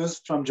of the views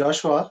from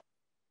Joshua.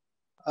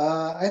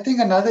 I think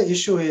another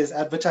issue is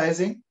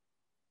advertising,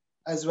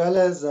 as well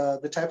as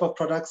the type of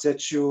products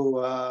that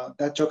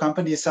your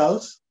company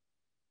sells.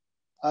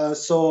 In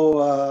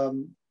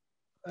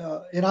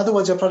other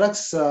words, your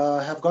products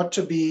have got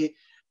to be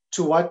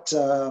to what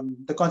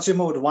the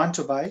consumer would want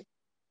to buy,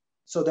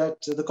 so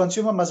that the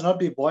consumer must not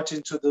be bought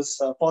into this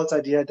false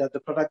idea that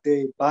the product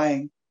they're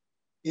buying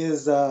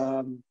is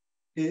to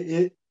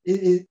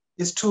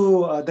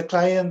the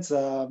client's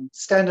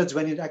standards,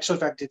 when in actual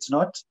fact it's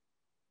not.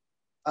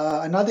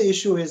 Another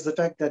issue is the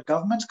fact that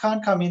governments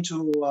can't come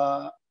into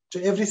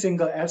to every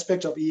single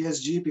aspect of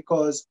ESG,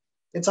 because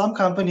in some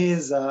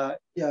companies,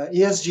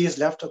 ESG is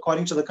left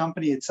according to the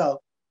company itself.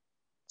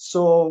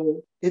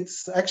 So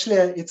it's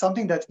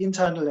something that's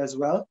internal as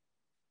well.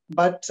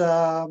 But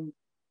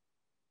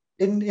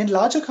in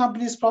larger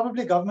companies,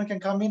 probably government can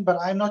come in, but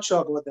I'm not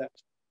sure about that,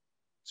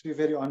 to be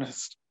very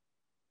honest.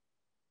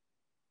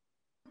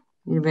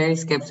 You're very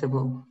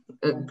skeptical.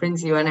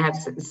 Prince, you want to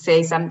have to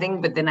say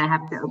something, but then I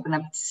have to open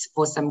up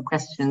for some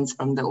questions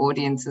from the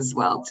audience as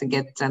well to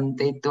get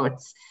their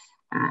thoughts.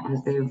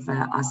 As they've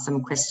asked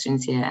some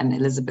questions here, and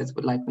Elizabeth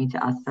would like me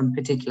to ask some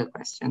particular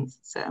questions.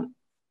 So,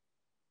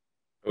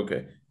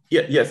 okay,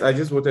 yes, I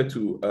just wanted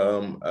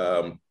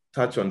to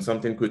touch on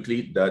something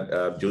quickly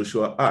that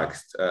Joshua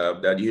asked.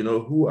 That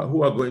who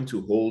are going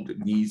to hold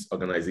these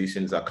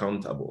organizations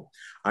accountable?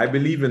 I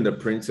believe in the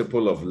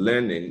principle of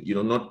learning.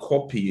 Not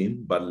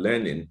copying but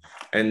learning,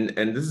 and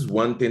this is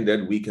one thing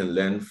that we can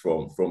learn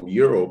from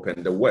Europe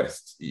and the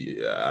West.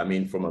 I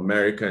mean, from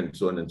America and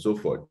so on and so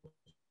forth.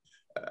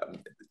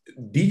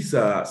 These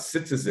are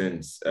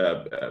citizens.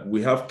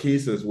 We have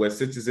cases where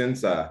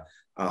citizens are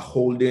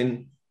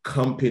holding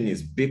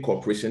companies, big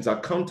corporations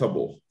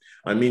accountable.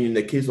 I mean, in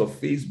the case of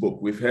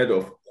Facebook, we've heard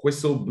of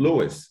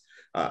whistleblowers.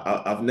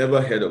 I've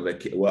never heard of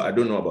well, I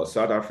don't know about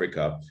South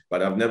Africa,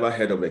 but I've never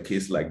heard of a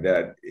case like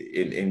that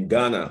in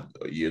Ghana,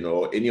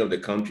 any of the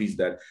countries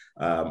that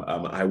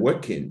I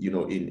work in,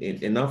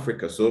 in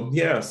Africa. So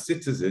here are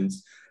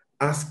citizens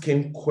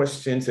asking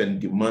questions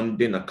and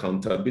demanding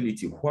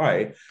accountability.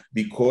 Why?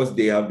 Because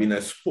they have been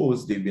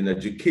exposed, they've been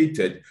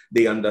educated,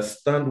 they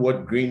understand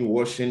what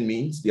greenwashing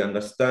means, they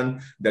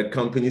understand that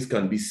companies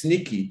can be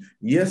sneaky.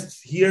 Yes,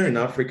 here in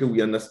Africa,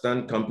 we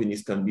understand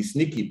companies can be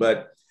sneaky,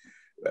 but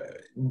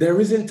there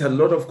isn't a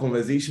lot of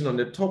conversation on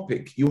the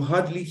topic. You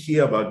hardly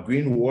hear about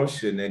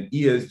greenwashing and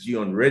ESG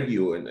on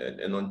radio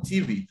and on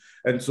TV.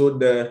 And so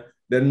the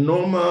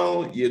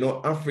normal,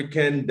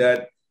 African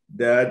that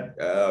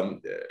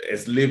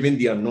is living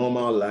their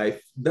normal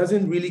life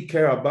doesn't really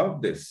care about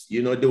this.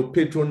 They'll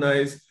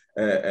patronize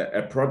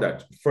a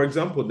product. For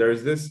example, there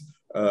is this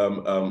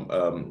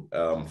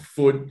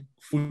food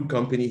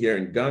company here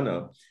in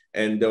Ghana,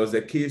 and there was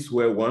a case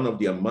where one of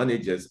their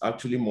managers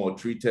actually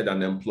maltreated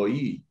an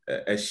employee,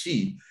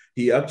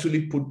 he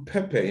actually put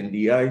pepper in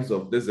the eyes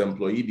of this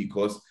employee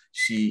because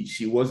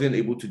she wasn't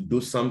able to do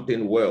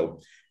something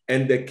well.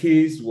 And the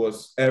case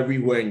was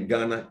everywhere in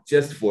Ghana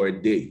just for a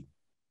day.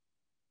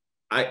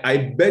 I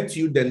bet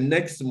you the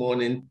next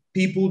morning,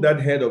 people that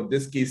heard of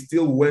this case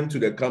still went to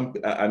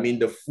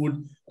the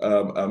food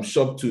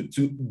shop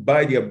to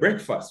buy their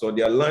breakfast or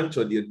their lunch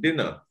or their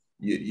dinner.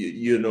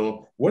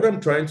 What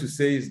I'm trying to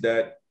say is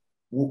that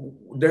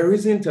there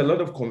isn't a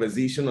lot of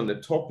conversation on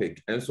the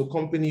topic, and so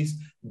companies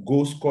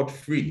go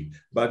scot-free.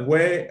 But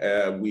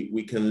where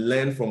we can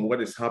learn from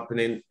what is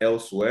happening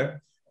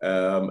elsewhere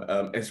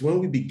is when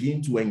we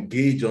begin to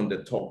engage on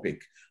the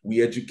topic.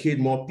 We educate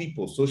more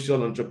people.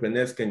 Social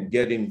entrepreneurs can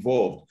get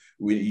involved.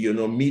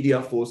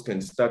 Media folks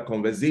can start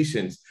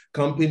conversations.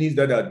 Companies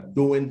that are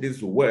doing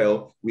this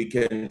well, we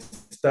can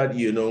start,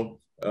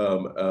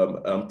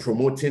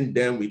 promoting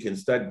them. We can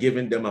start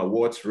giving them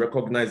awards,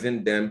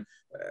 recognizing them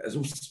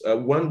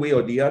one way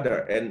or the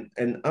other.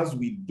 And as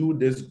we do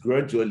this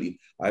gradually,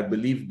 I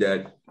believe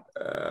that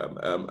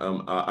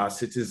our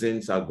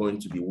citizens are going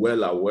to be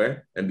well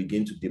aware and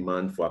begin to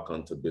demand for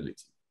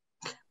accountability.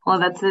 Well,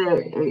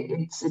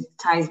 it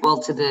ties well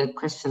to the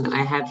question that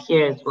I have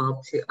here as well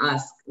to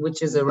ask,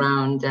 which is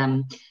around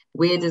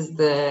where does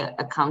the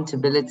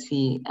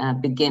accountability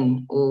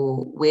begin,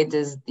 or which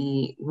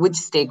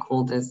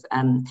stakeholders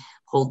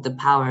hold the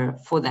power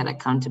for that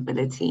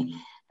accountability?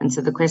 And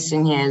so the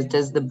question here is,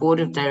 does the board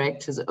of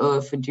directors owe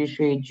a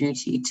fiduciary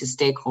duty to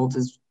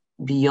stakeholders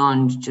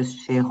beyond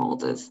just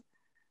shareholders?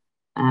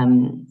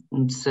 And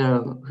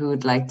so who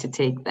would like to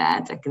take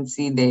that? I can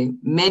see there are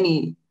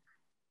many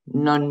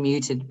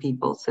non-muted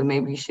people, so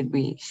maybe should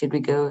we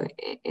go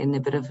in a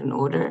bit of an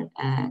order?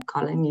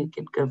 Colin, you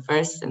could go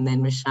first, and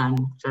then Rishan,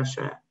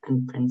 Joshua,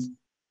 and Prince.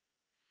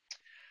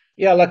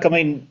 Yeah,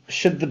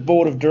 should the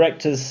board of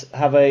directors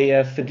have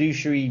a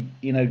fiduciary,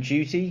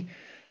 duty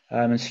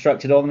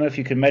instructed on them if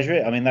you can measure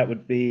it? I mean, that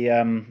would be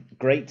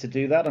great to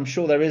do that. I'm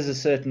sure there is a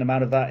certain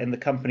amount of that in the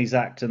Companies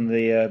Act and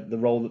the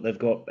role that they've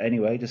got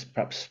anyway, just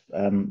perhaps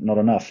not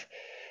enough.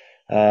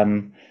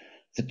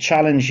 The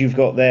challenge you've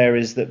got there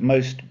is that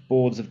most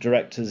boards of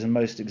directors and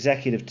most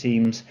executive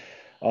teams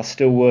are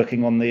still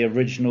working on the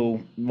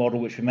original model,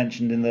 which we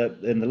mentioned in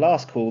the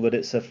last call, that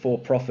it's a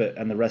for-profit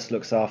and the rest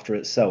looks after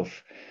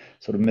itself,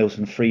 sort of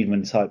Milton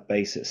Friedman type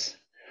basis.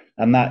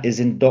 And that is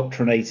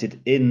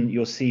indoctrinated in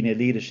your senior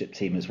leadership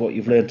team. It's what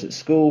you've learned at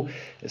school,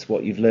 it's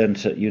what you've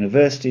learned at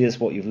university, it's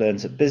what you've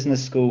learned at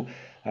business school,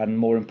 and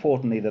more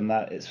importantly than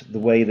that, it's the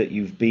way that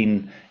you've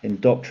been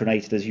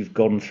indoctrinated as you've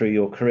gone through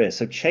your career.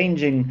 So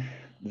changing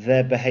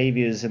their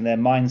behaviors and their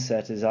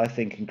mindset is, I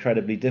think,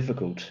 incredibly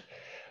difficult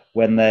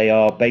when they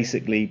are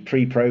basically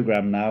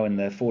pre-programmed now in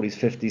their 40s,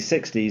 50s,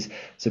 60s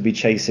to be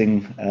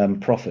chasing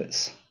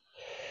profits.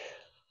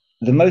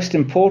 The most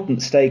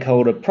important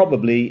stakeholder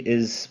probably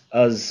is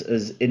us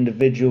as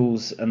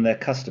individuals and their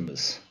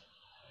customers,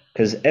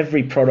 because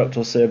every product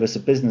or service a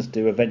business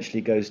do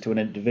eventually goes to an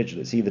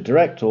individual. It's either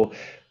direct or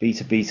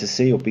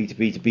B2B2C or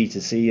B2B to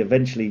B2C.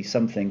 Eventually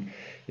something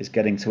is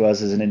getting to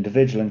us as an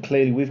individual, and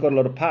clearly we've got a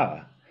lot of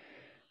power,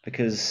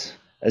 because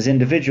as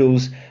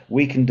individuals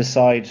we can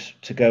decide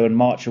to go and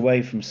march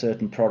away from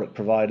certain product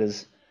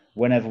providers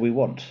whenever we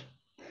want.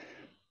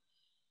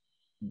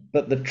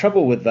 But the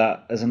trouble with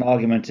that as an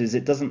argument is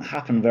it doesn't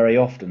happen very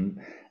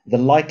often. The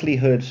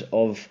likelihood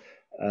of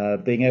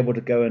being able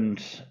to go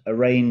and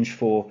arrange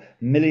for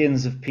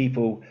millions of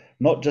people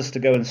not just to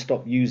go and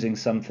stop using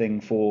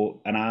something for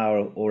an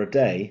hour or a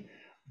day,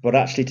 but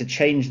actually to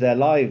change their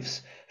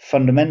lives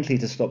fundamentally,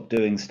 to stop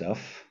doing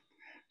stuff,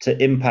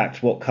 to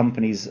impact what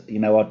companies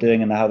are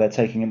doing and how they're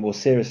taking it more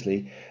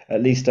seriously,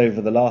 at least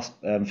over the last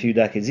few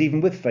decades, even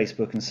with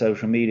Facebook and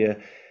social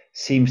media,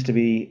 seems to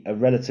be a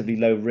relatively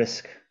low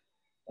risk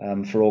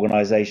for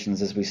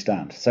organizations as we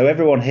stand. So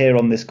everyone here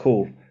on this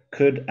call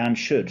could and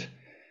should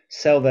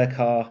sell their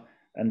car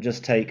and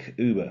just take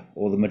Uber,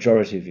 or the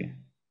majority of you.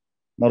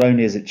 Not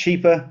only is it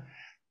cheaper,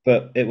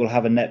 but it will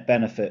have a net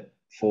benefit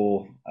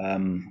for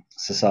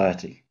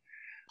society.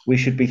 We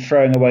should be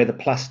throwing away the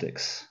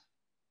plastics.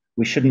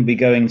 We shouldn't be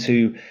going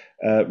to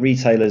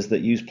retailers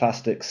that use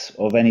plastics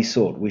of any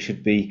sort. We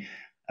should be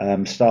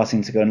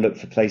starting to go and look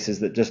for places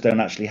that just don't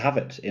actually have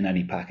it in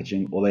any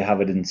packaging, or they have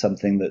it in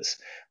something that's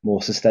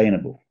more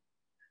sustainable.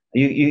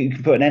 You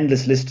can put an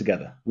endless list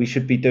together. We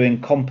should be doing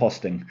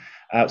composting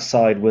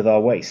outside with our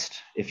waste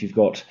if you've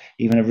got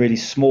even a really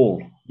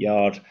small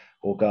yard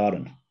or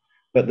garden.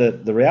 But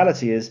the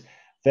reality is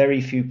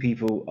very few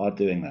people are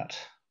doing that.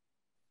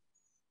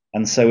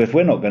 And so if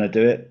we're not going to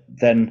do it,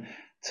 then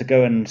to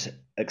go and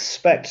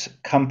expect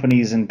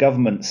companies and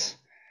governments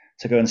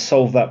to go and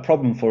solve that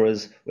problem for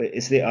us,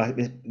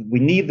 we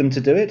need them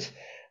to do it,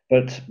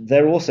 but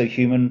they're also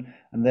human,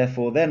 and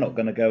therefore they're not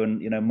going to go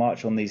and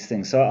march on these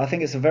things. So I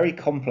think it's a very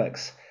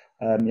complex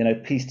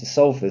piece to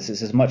solve this.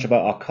 It's as much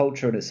about our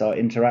culture and it's our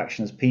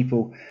interaction as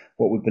people,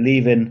 what we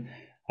believe in,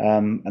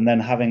 and then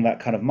having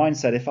that kind of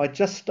mindset. If I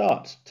just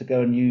start to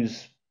go and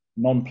use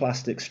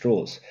non-plastic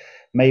straws,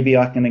 maybe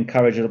I can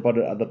encourage a lot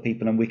of other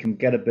people and we can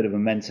get a bit of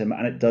momentum,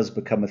 and it does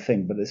become a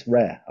thing, but it's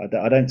rare.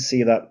 I don't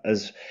see that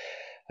as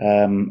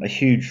a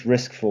huge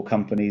risk for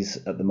companies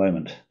at the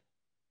moment.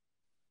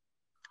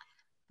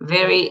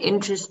 Very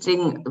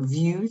interesting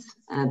views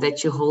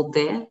that you hold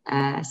there.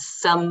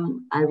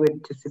 Some I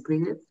would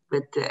disagree with,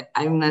 but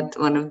I'm not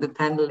one of the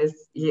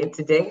panelists here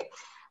today.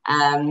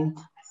 No,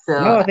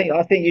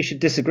 I think you should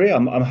disagree.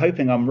 I'm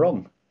hoping I'm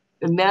wrong.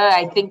 No,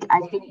 I think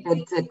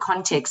that the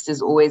context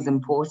is always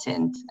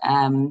important.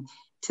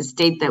 to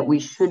state that we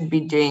should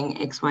be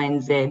doing X, Y,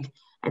 and Z.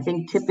 I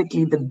think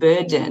typically the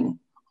burden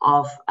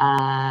of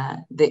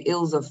the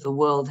ills of the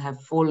world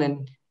have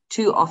fallen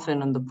too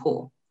often on the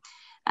poor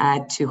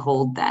to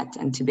hold that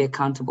and to be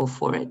accountable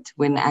for it,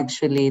 when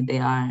actually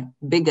there are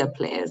bigger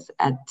players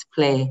at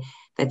play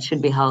that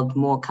should be held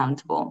more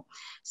accountable.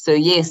 So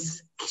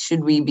yes,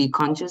 should we be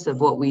conscious of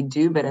what we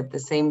do, but at the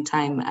same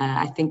time,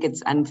 I think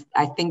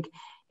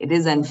it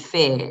is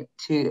unfair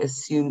to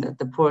assume that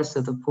the poorest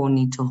of the poor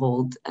need to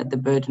hold the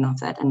burden of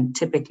that, and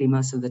typically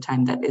most of the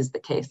time that is the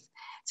case.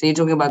 So you're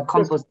talking about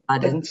compost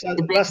gardens. So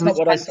that's not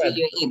what I said.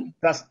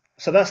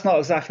 That's not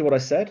exactly what I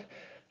said.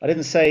 I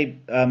didn't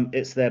say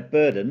it's their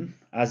burden,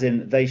 as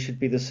in they should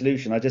be the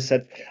solution. I just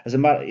said, as a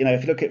matter,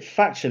 if you look at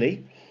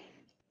factually,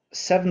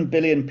 7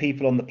 billion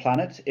people on the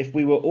planet, if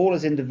we were all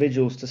as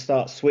individuals to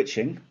start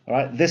switching, all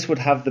right, this would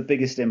have the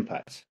biggest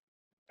impact.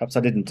 Perhaps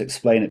I didn't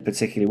explain it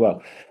particularly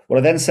well. What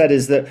I then said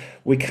is that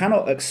we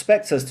cannot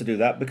expect us to do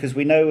that, because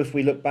we know if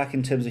we look back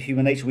in terms of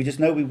human nature, we just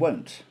know we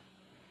won't.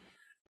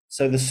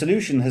 So the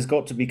solution has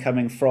got to be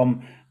coming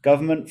from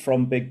government,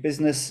 from big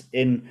business,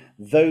 in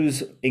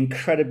those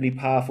incredibly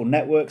powerful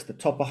networks, the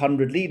top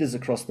 100 leaders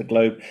across the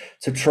globe,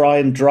 to try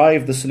and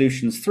drive the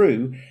solutions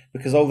through.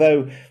 Because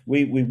although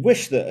we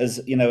wish that as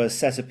a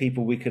set of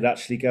people, we could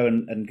actually go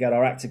and get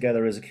our act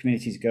together as a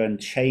community to go and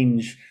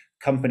change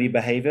company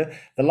behavior,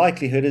 the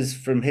likelihood is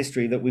from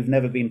history that we've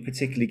never been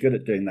particularly good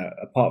at doing that,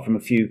 apart from a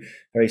few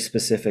very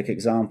specific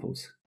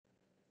examples.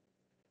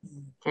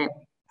 Okay,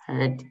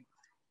 heard.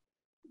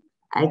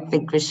 I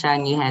think,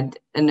 Rishan, you had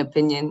an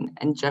opinion,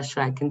 and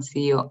Joshua, I can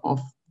see you're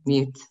off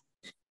mute.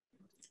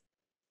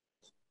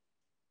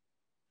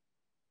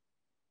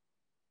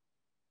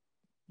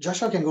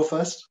 Joshua can go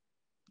first.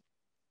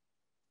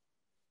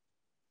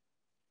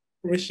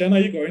 Rishan, are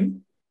you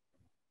going?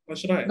 Or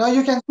should I? No,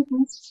 you can go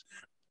first.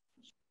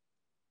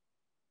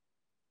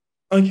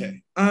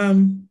 Okay.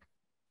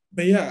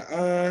 But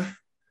yeah,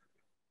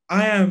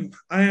 I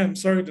am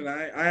sorry that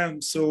I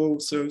am so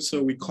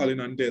with Colin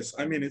on this.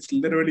 I mean, it's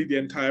literally the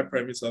entire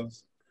premise of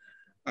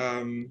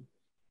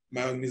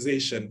my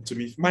organization,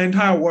 my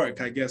entire work,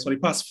 I guess, for the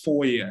past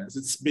 4 years.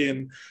 It's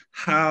been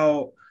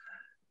how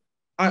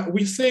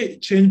we say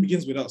change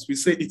begins with us. We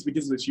say it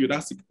begins with you.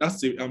 That's the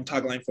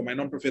tagline for my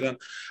nonprofit,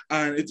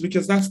 and it's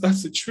because that's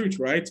the truth,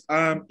 right?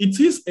 It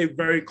is a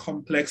very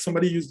complex.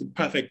 Somebody used the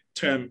perfect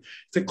term.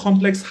 It's a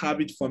complex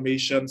habit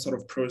formation sort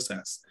of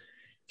process.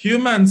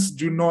 Humans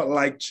do not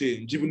like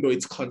change, even though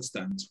it's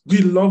constant. We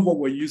love what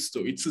we're used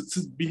to. It's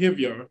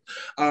behavior.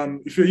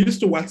 If you're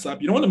used to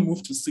WhatsApp, you don't want to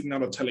move to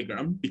Signal or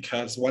Telegram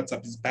because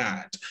WhatsApp is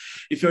bad.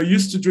 If you're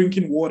used to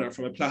drinking water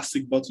from a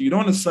plastic bottle, you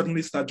don't want to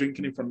suddenly start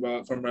drinking it from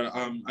a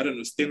I don't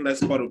know,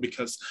 stainless bottle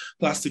because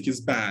plastic is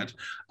bad.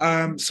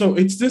 So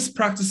it's these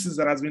practices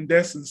that has been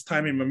there since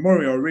time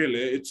immemorial,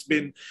 really.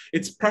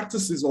 It's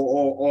practices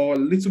or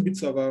little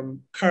bits of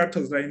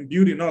characters that are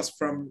imbued in us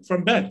from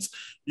birth.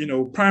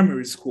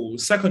 Primary school,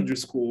 secondary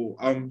school,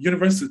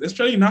 university,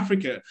 especially in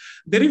Africa.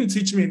 They didn't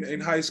teach me in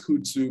high school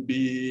to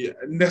be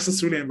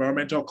necessarily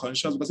environmental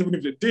conscious, because even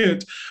if they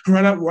did,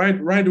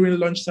 right during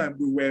lunchtime,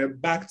 we were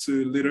back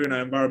to littering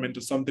our environment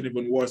or something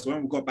even worse.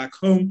 When we got back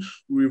home,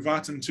 we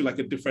revert into like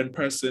a different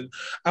person.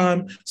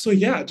 So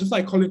yeah, just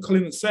like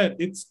Colin said,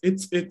 it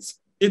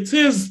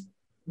is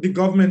the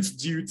government's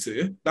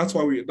duty. That's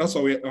why we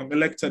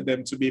elected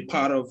them to be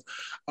part of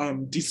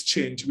this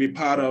change, to be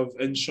part of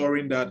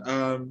ensuring that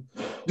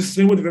the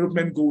sustainable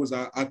development goals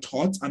are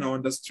taught and are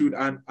understood,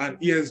 and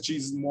ESG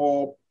is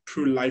more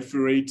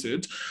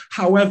proliferated.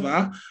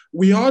 However,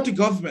 we are the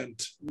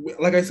government.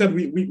 Like I said,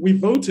 we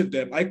voted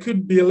them. I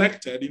could be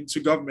elected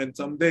into government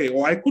someday,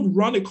 or I could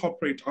run a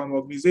corporate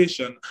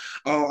organization,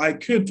 or I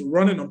could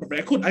run a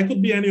nonprofit. I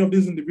could be any of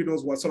these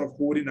individuals who are sort of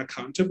holding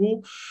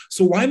accountable.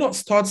 So why not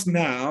start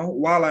now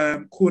while I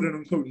am quote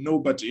unquote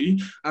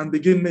nobody, and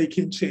begin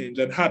making change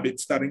and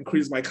habits that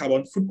increase my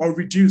carbon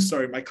reduce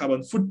my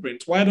carbon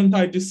footprint? Why don't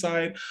I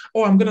decide,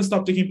 I'm going to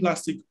stop taking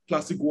plastic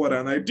water?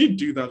 And I did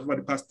do that over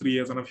the past 3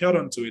 years, and I've held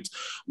on to it.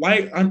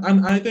 Why?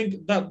 And I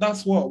think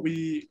that's what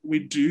we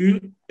do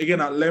again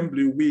at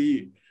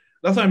LearnBlue.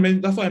 That's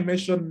why I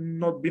mentioned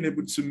not being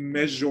able to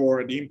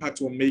measure the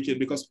impact we're making,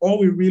 because all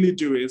we really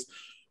do is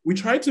we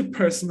try to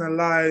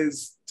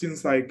personalize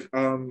things like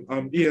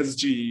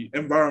ESG,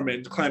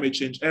 environment, climate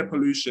change, air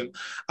pollution.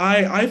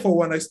 I for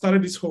one, I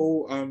started this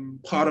whole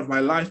part of my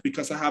life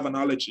because I have an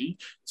allergy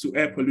to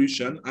air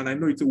pollution. And I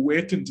know it's a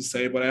weird thing to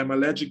say, but I'm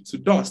allergic to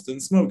dust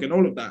and smoke and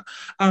all of that.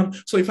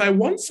 So if I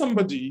want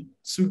somebody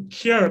to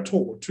care at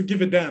all, to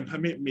give a damn,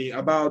 permit me,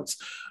 about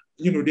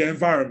the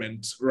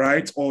environment,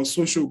 right, or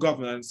social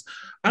governance,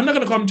 I'm not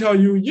going to come tell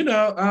you,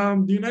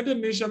 the United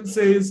Nations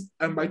says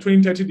by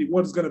 2030 the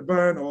world is going to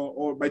burn,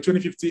 or by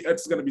 2050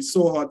 Earth is going to be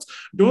so hot.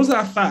 Those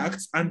are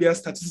facts, and they are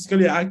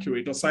statistically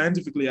accurate or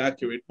scientifically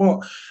accurate. But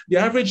the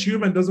average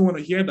human doesn't want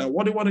to hear that.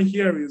 What they want to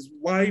hear is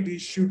why they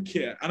should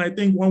care. And I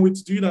think one way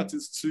to do that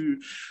is to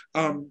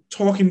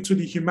talk into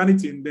the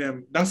humanity in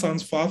them. That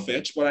sounds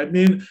far-fetched, but I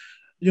mean,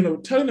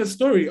 telling a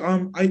story.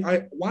 Why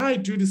I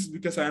do this is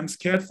because I am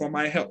scared for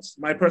my health,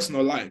 my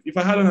personal life. If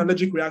I had an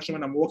allergic reaction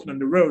when I'm walking on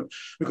the road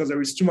because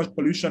there is too much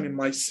pollution in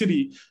my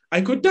city,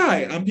 I could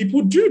die, and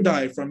people do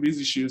die from these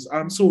issues.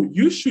 So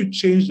you should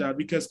change that,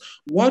 because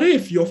what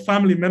if your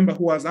family member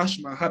who has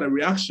asthma had a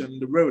reaction on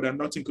the road and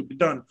nothing could be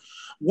done?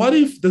 What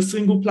if the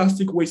single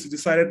plastic waste you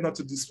decided not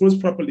to dispose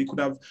properly could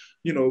have,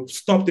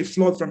 stopped a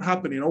flood from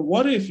happening? Or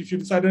what if you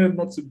decided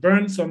not to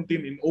burn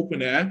something in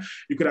open air,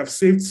 you could have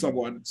saved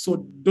someone?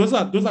 So those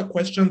are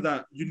questions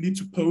that you need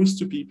to pose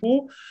to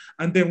people.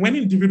 And then when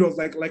individuals,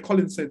 like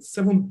Colin said,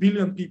 7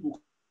 billion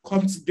people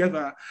come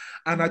together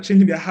and are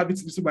changing their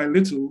habits little by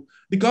little,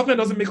 the government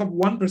doesn't make up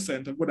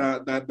 1% of what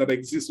that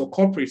exists, or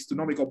corporates do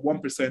not make up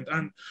 1%.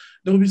 And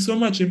there will be so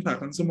much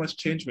impact and so much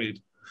change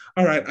made.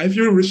 All right, I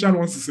feel Rishan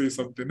wants to say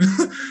something.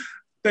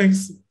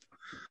 Thanks.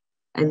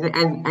 I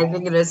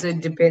think it also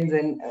depends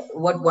on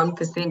what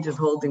 1% is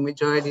holding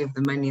majority of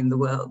the money in the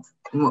world,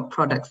 and what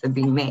products are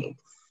being made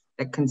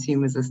that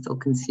consumers are still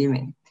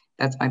consuming.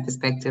 That's my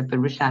perspective. But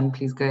Rishan,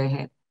 please go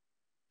ahead.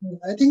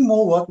 I think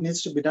more work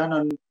needs to be done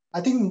on.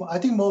 I think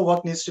more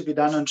work needs to be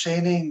done on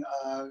training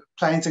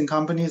clients and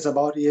companies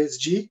about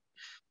ESG,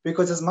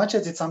 because as much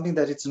as it's something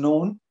that it's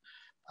known,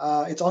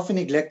 it's often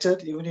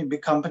neglected even in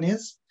big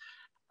companies.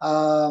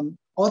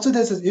 Also,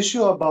 there's this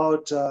issue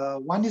about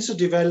one is to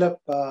develop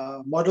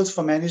models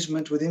for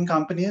management within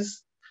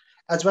companies,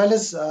 as well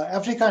as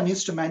Africa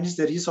needs to manage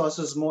the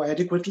resources more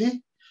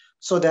adequately,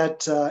 so that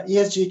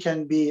ESG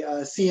can be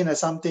seen as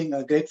something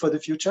great for the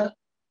future.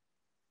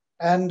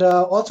 And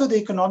also the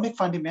economic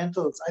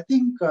fundamentals. I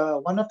think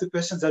one of the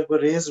questions that were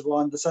raised were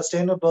on the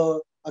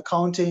Sustainable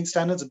Accounting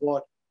Standards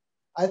Board.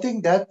 I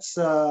think that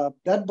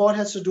board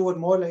has to do with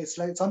more like, it's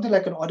like something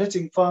like an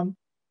auditing firm,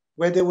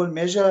 where they will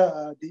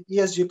measure the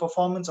ESG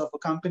performance of a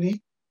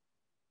company.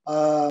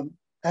 The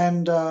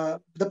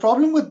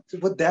problem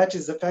with that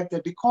is the fact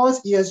that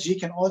because ESG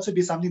can also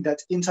be something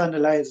that's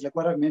internalized, like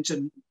what I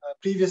mentioned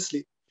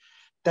previously,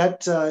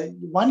 that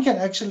one can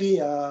actually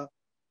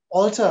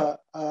alter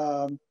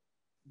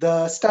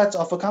the stats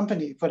of a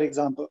company, for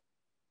example.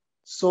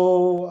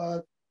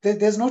 So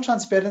there's no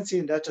transparency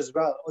in that as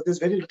well, or there's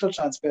very little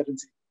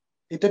transparency.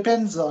 It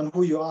depends on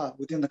who you are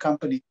within the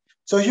company.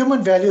 So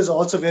human values are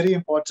also very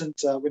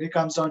important when it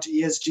comes down to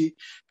ESG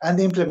and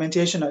the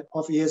implementation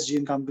of ESG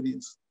in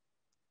companies.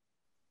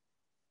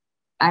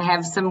 I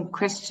have some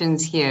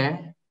questions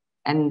here,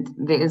 and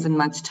there isn't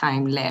much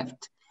time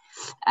left.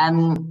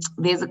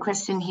 There's a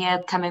question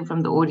here coming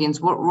from the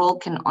audience. What role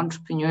can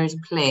entrepreneurs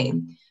play,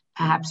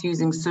 perhaps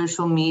using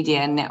social media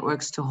and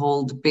networks to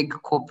hold big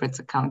corporates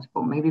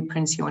accountable? Maybe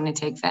Prince, you want to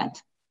take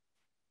that?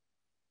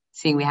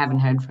 Seeing we haven't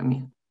heard from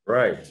you.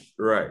 Right.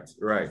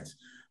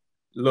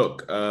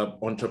 Look,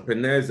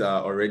 entrepreneurs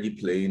are already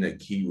playing a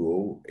key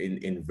role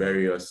in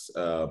various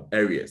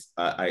areas.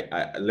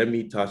 Let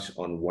me touch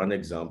on one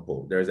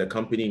example. There is a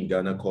company in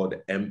Ghana called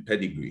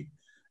M-Pedigree.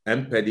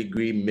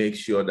 M-Pedigree makes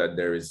sure that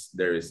there is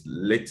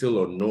little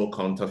or no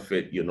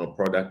counterfeit,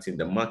 product in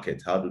the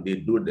market. How do they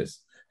do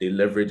this? They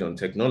leverage on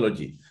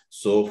technology.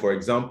 So, for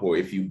example,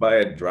 if you buy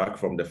a drug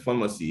from the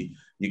pharmacy,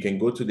 you can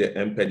go to the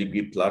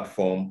M-Pedigree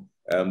platform.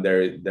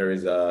 There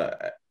is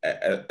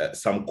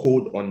some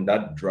code on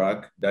that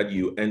drug that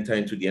you enter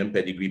into the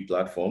M-Pedigree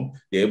platform.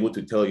 They're able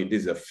to tell you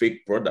this is a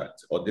fake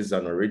product or this is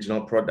an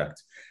original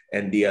product.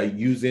 And they are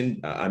using,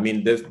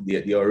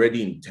 they're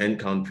already in 10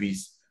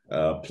 countries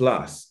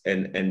plus,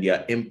 and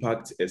their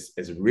impact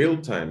is real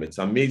time. It's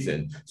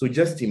amazing. So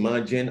just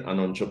imagine an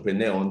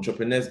entrepreneur.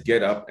 Entrepreneurs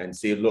get up and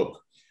say,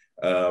 look,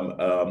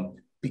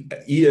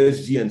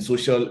 ESG and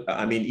social,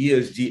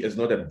 ESG is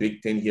not a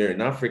big thing here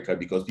in Africa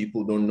because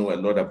people don't know a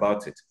lot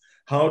about it.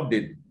 How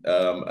did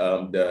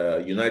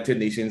the United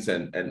Nations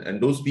and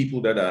those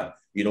people that are,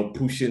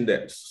 pushing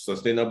the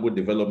sustainable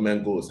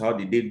development goals, how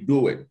did they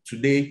do it?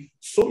 Today,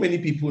 so many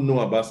people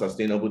know about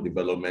sustainable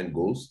development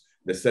goals,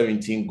 the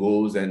 17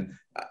 goals, and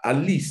at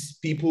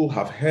least people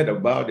have heard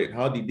about it.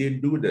 How did they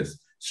do this?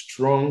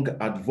 Strong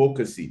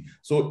advocacy.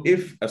 So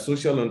if a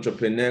social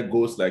entrepreneur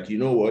goes like, you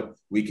know what,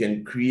 we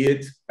can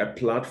create a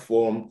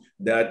platform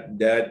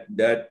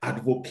that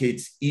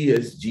advocates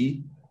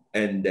ESG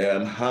and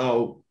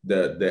how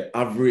the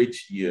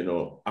average,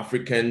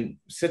 African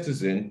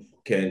citizen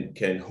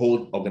can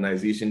hold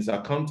organizations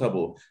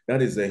accountable.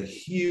 That is a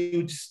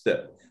huge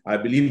step. I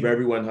believe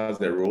everyone has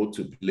their role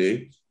to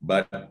play,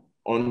 but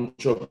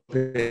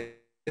entrepreneurs,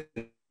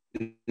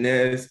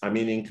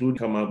 include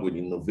come up with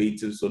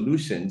innovative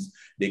solutions.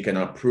 They can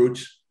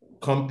approach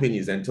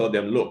companies and tell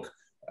them, look,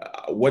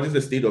 what is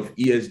the state of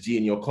ESG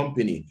in your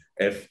company?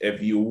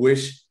 If you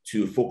wish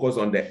to focus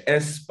on the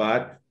S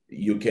part,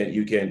 you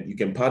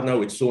can partner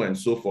with so and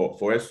so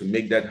for us to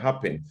make that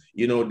happen.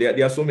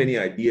 There are so many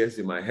ideas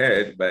in my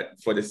head, but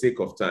for the sake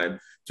of time,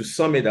 to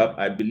sum it up,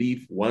 I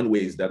believe one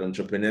way is that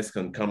entrepreneurs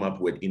can come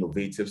up with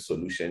innovative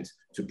solutions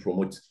to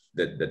promote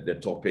the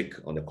topic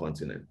on the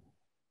continent.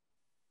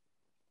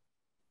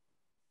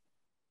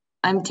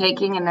 I'm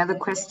taking another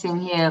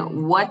question here.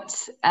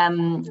 What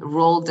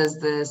role does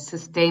the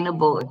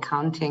Sustainable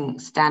Accounting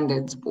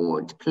Standards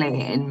Board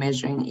play in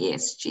measuring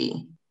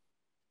ESG?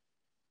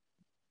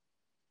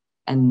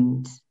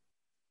 And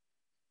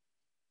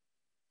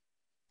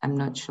I'm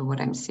not sure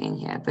what I'm seeing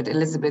here, but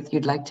Elizabeth,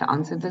 you'd like to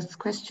answer this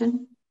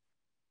question?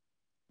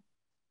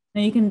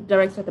 No, you can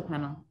direct at the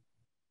panel.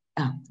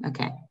 Oh,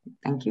 okay,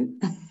 thank you.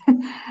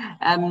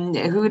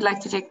 Who would like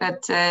to take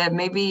that?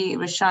 Maybe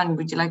Rishan,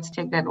 would you like to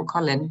take that, or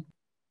Colin?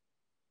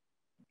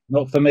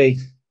 Not for me.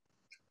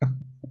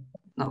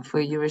 Not for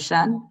you,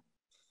 Rishan?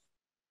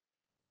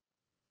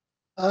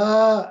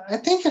 I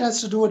think it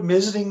has to do with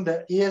measuring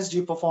the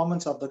ESG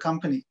performance of the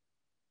company.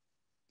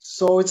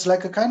 So it's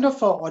like a kind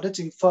of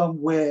auditing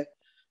firm where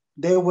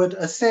they would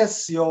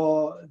assess they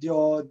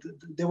will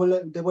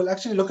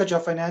actually look at your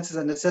finances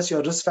and assess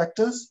your risk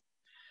factors,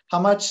 how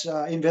much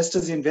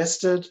investors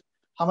invested,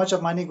 how much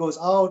of money goes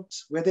out,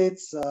 whether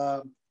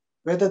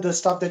the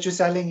stuff that you're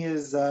selling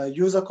is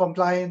user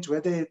compliant,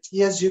 whether it's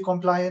ESG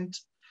compliant.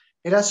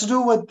 It has to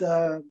do with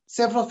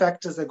several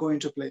factors that go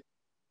into play.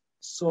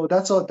 So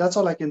that's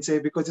all I can say,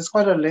 because it's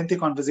quite a lengthy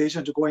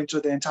conversation to go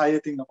into the entire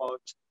thing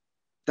about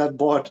that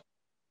board.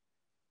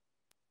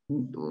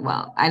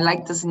 Well, I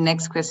like this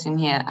next question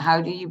here. How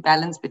do you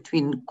balance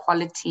between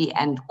quality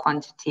and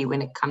quantity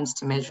when it comes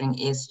to measuring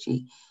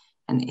ESG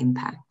and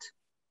impact?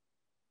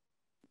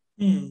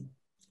 Can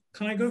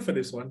I go for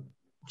this one?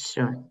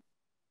 Sure.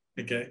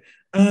 Okay.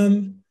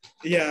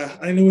 Yeah,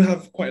 I know we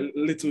have quite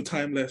little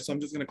time left, so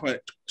I'm just gonna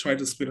try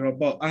to speed it up.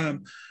 But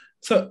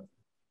so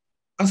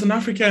as an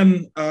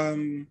African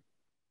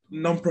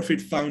non-profit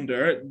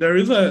founder, there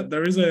is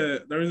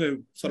a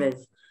sort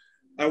of,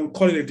 I would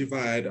call it a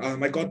divide.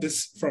 I got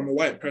this from a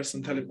white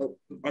person telling,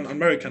 an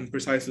American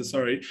precisely,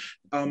 sorry,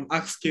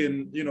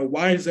 asking,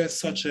 why is there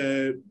such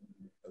a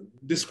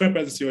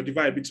discrepancy or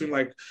divide between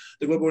like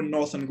the global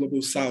north and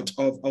global south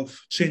of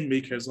change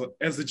makers or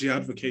SDG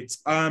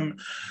advocates.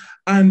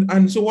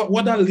 And so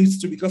what that leads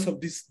to, because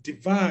of this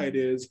divide,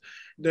 is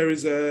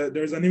there's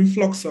an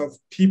influx of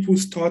people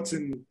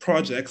starting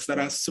projects that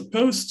are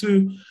supposed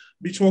to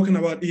be talking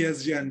about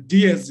ESG and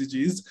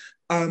DSDGs,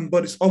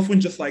 but it's often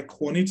just like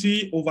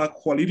quantity over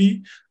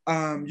quality.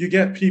 You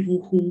get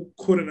people who,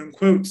 quote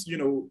unquote,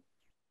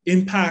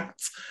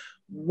 impact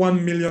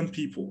 1 million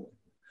people.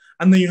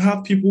 And then you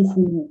have people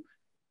who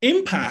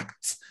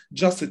impact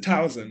just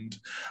 1,000.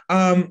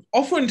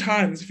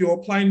 Oftentimes, if you're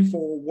applying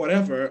for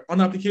whatever,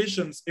 on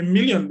applications, 1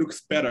 million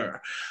looks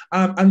better.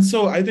 And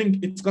so I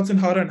think it's gotten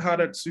harder and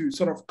harder to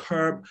sort of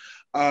curb,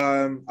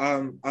 or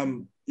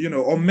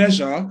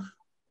measure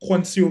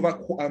quantity over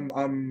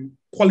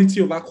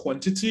quality over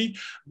quantity.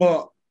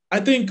 But I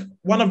think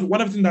one of the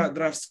things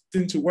that I've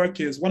seen to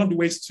work is, one of the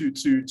ways to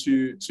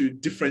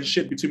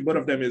differentiate between both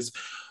of them is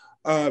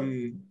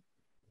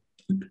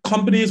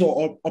companies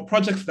or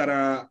projects that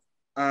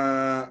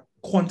are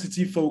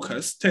quantity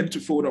focused tend to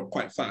fold up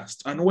quite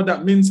fast. And what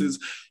that means is,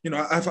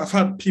 I've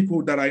had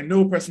people that I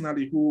know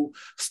personally who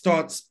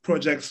start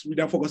projects with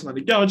their focus on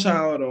the girl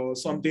child or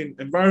something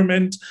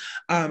environment,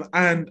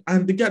 and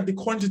they get the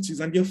quantities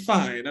and they're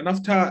fine. And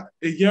after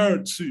a year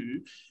or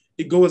two,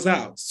 it goes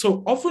out.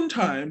 So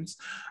oftentimes,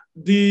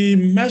 the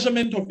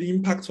measurement of the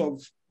impact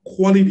of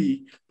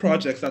quality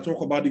projects that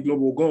talk about the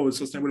global goals,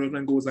 sustainable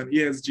development goals, and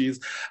ESGs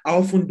are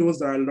often those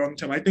that are long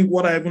term. I think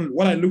what I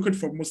look at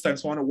for most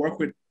times when I want to work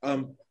with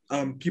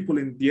people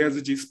in the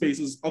ESG space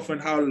is often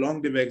how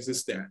long they've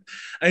existed.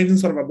 Anything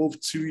sort of above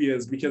 2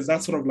 years, because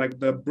that's sort of like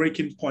the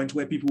breaking point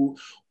where people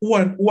who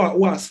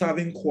are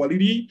serving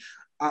quality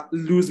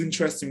lose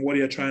interest in what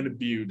you're trying to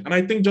build. And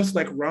I think, just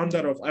like round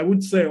that off, I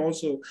would say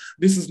also,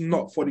 this is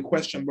not for the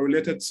question, but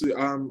related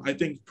to I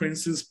think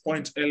Prince's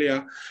point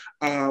earlier,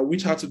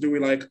 which had to do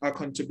with like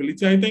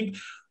accountability. I think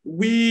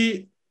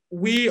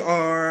we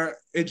are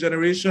a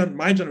generation,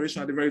 my generation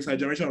at the very side,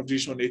 generation of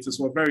digital natives,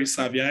 who are very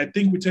savvy. And I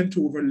think we tend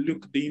to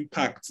overlook the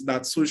impact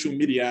that social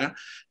media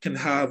can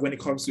have when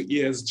it comes to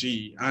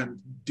ESG and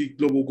the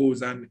global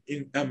goals, and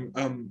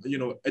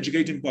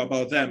educating people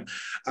about them.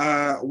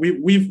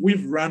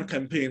 We've run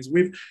campaigns.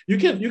 You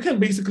can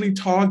basically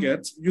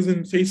target,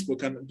 using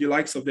Facebook and the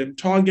likes of them,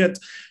 target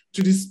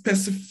to the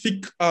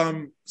specific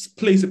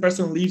place a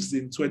person lives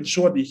in to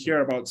ensure they hear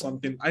about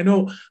something. I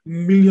know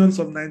millions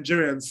of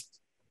Nigerians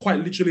quite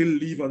literally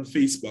live on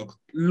Facebook.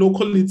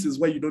 Localities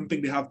where you don't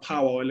think they have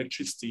power or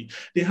electricity,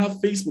 they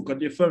have Facebook on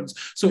their phones.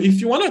 So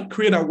if you want to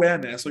create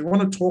awareness, or you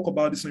want to talk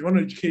about this, or you want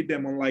to educate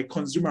them on like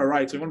consumer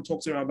rights, or you want to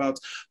talk to them about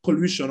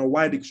pollution, or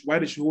why they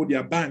should hold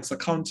their banks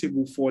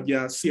accountable for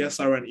their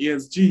CSR and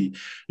ESG,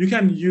 you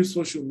can use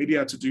social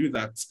media to do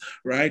that,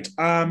 right?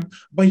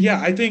 But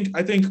yeah, I think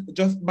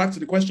just back to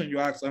the question you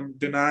asked,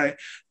 Denai,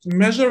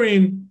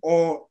 measuring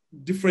or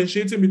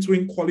differentiating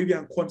between quality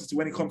and quantity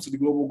when it comes to the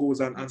global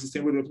goals and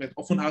sustainable development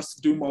often has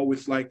to do more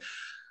with like,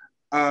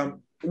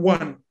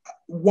 one,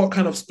 what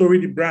kind of story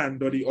the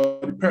brand or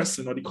the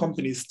person or the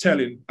company is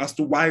telling as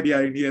to why they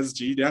are in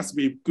ESG. There has to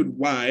be a good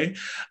why,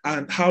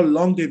 and how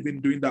long they've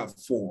been doing that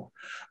for.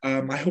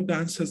 I hope that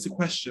answers the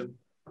question.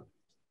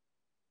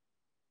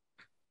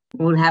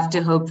 We'll have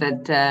to hope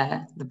that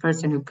the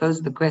person who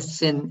posed the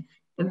question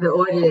in the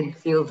audience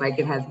feels like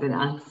it has been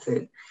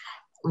answered.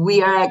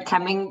 We are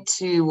coming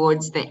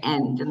towards the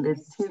end, and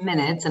there's 2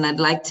 minutes, and I'd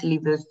like to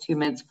leave those 2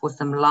 minutes for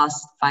some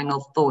last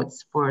final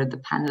thoughts for the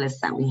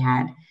panelists that we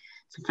had.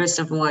 So first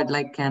of all, I'd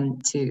like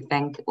to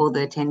thank all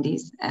the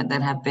attendees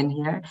that have been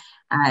here.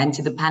 And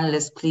to the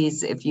panelists,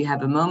 please, if you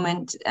have a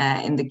moment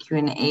in the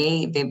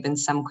Q&A, there have been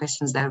some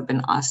questions that have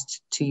been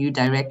asked to you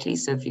directly.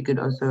 So if you could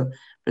also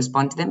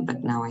respond to them,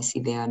 but now I see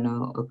there are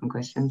no open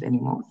questions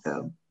anymore.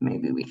 So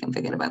maybe we can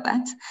forget about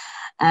that.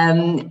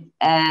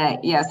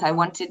 Yes, I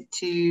wanted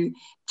to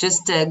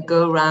just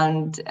go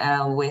around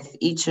with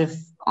each of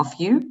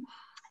you.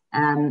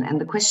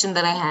 And the question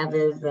that I have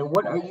is,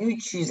 what are you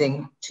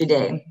choosing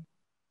today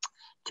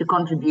to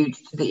contribute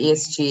to the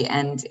ESG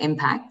and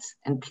impact?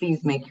 And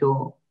please make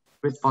your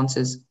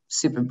responses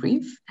super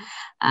brief.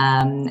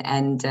 On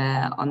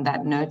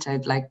that note,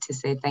 I'd like to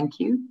say thank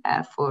you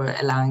for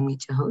allowing me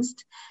to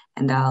host.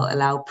 And I'll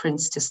allow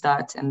Prince to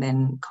start, and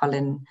then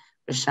Colin,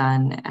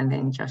 Rishan, and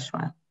then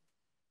Joshua.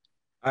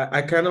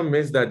 I kind of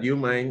missed that. Do you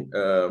mind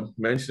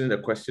mentioning the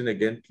question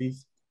again,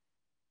 please?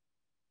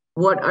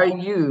 What are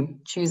you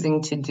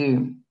choosing to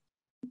do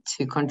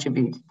to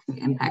contribute to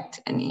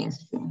impact and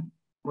ESG?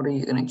 What are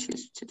you going to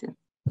choose to do?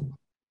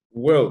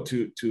 Well,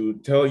 to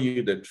tell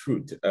you the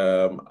truth,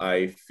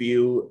 I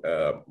feel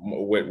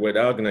with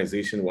our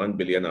organization, 1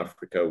 Billion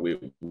Africa,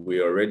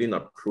 we're already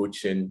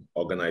approaching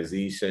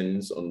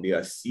organizations on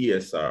their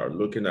CSR,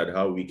 looking at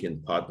how we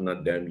can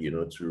partner them,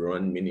 to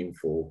run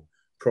meaningful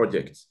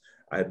projects.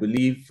 I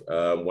believe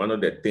one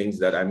of the things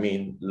that,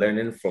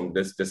 learning from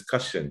this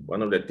discussion,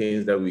 one of the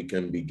things that we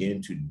can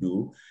begin to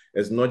do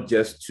is not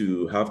just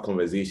to have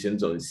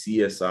conversations on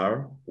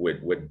CSR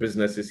with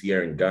businesses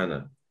here in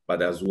Ghana,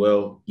 but as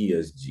well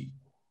ESG.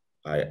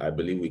 I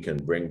believe we can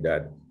bring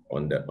that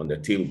on the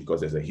table,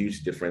 because there's a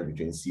huge difference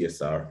between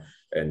CSR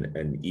and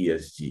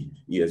ESG.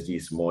 ESG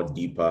is more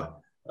deeper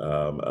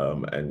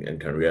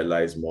and can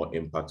realize more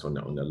impact on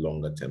the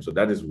longer term. So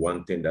that is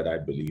one thing that I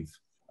believe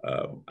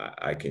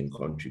I can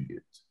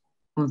contribute.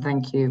 Well,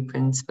 thank you,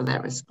 Prince, for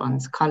that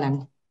response.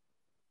 Colin?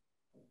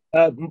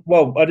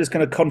 Well, I'm just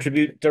going to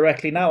contribute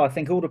directly now. I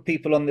think all the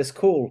people on this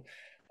call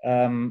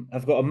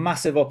have got a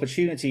massive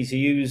opportunity to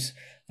use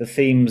the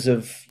themes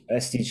of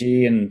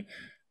SDG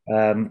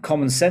and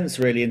common sense,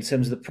 really, in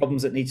terms of the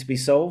problems that need to be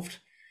solved.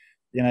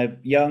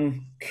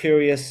 Young,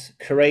 curious,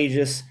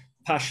 courageous,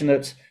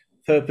 passionate,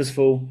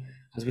 purposeful.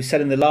 As we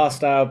said in the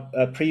last hour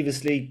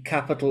previously,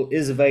 capital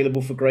is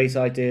available for great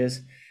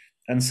ideas.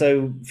 And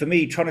so for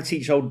me, trying to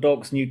teach old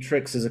dogs new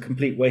tricks is a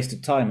complete waste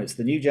of time. It's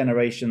the new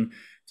generation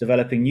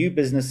developing new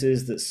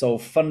businesses that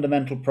solve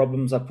fundamental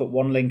problems. I put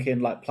one link in,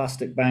 like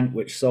Plastic Bank,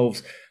 which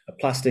solves a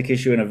plastic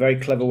issue in a very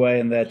clever way,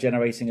 and they're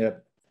generating a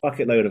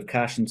bucket load of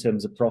cash in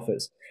terms of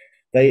profits.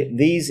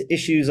 These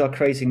issues are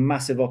creating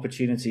massive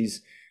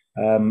opportunities,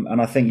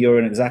 and I think you're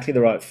in exactly the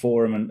right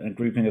forum and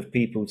grouping of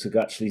people to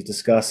actually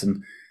discuss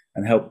and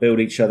help build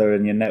each other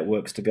and your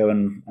networks to go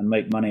and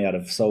make money out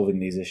of solving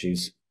these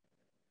issues.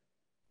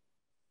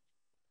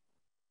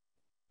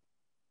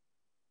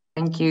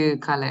 Thank you,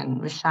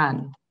 Colin.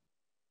 Rishan?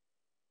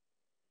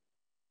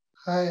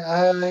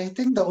 I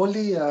think the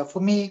only, for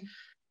me,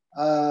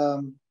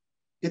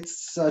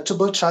 it's to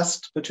build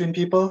trust between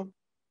people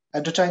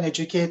and to try and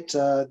educate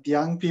the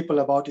young people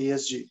about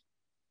ESG.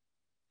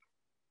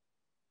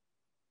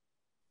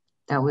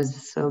 That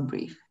was so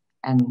brief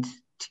and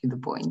to the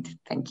point.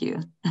 Thank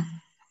you.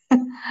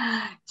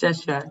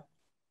 Joshua?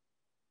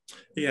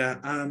 Yeah,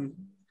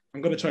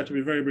 I'm going to try to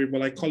be very brief,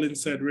 but like Colin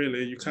said,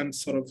 really, you can't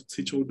sort of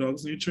teach old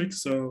dogs new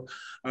tricks. So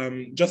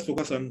just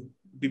focus on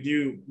the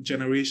new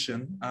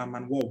generation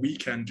and what we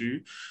can do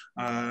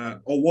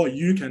or what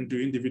you can do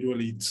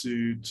individually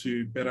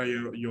to better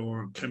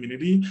your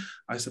community,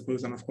 I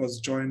suppose, and of course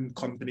join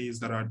companies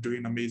that are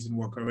doing amazing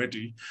work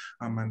already,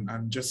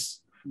 and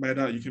just by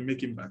that you can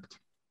make impact.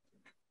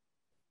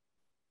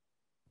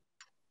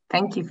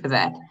 Thank you for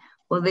that.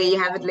 Well, there you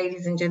have it,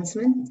 ladies and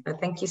gentlemen.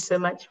 Thank you so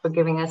much for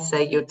giving us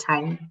your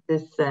time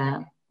this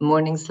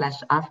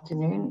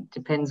morning/afternoon,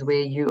 depends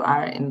where you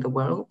are in the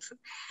world.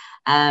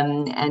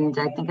 And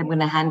I think I'm going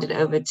to hand it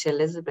over to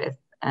Elizabeth.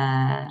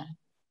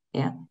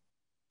 Yeah.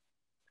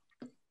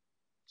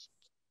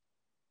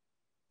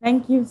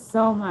 Thank you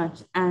so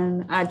much.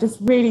 And just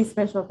really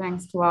special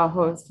thanks to our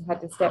host who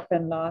had to step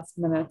in last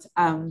minute,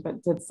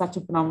 but did such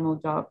a phenomenal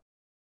job.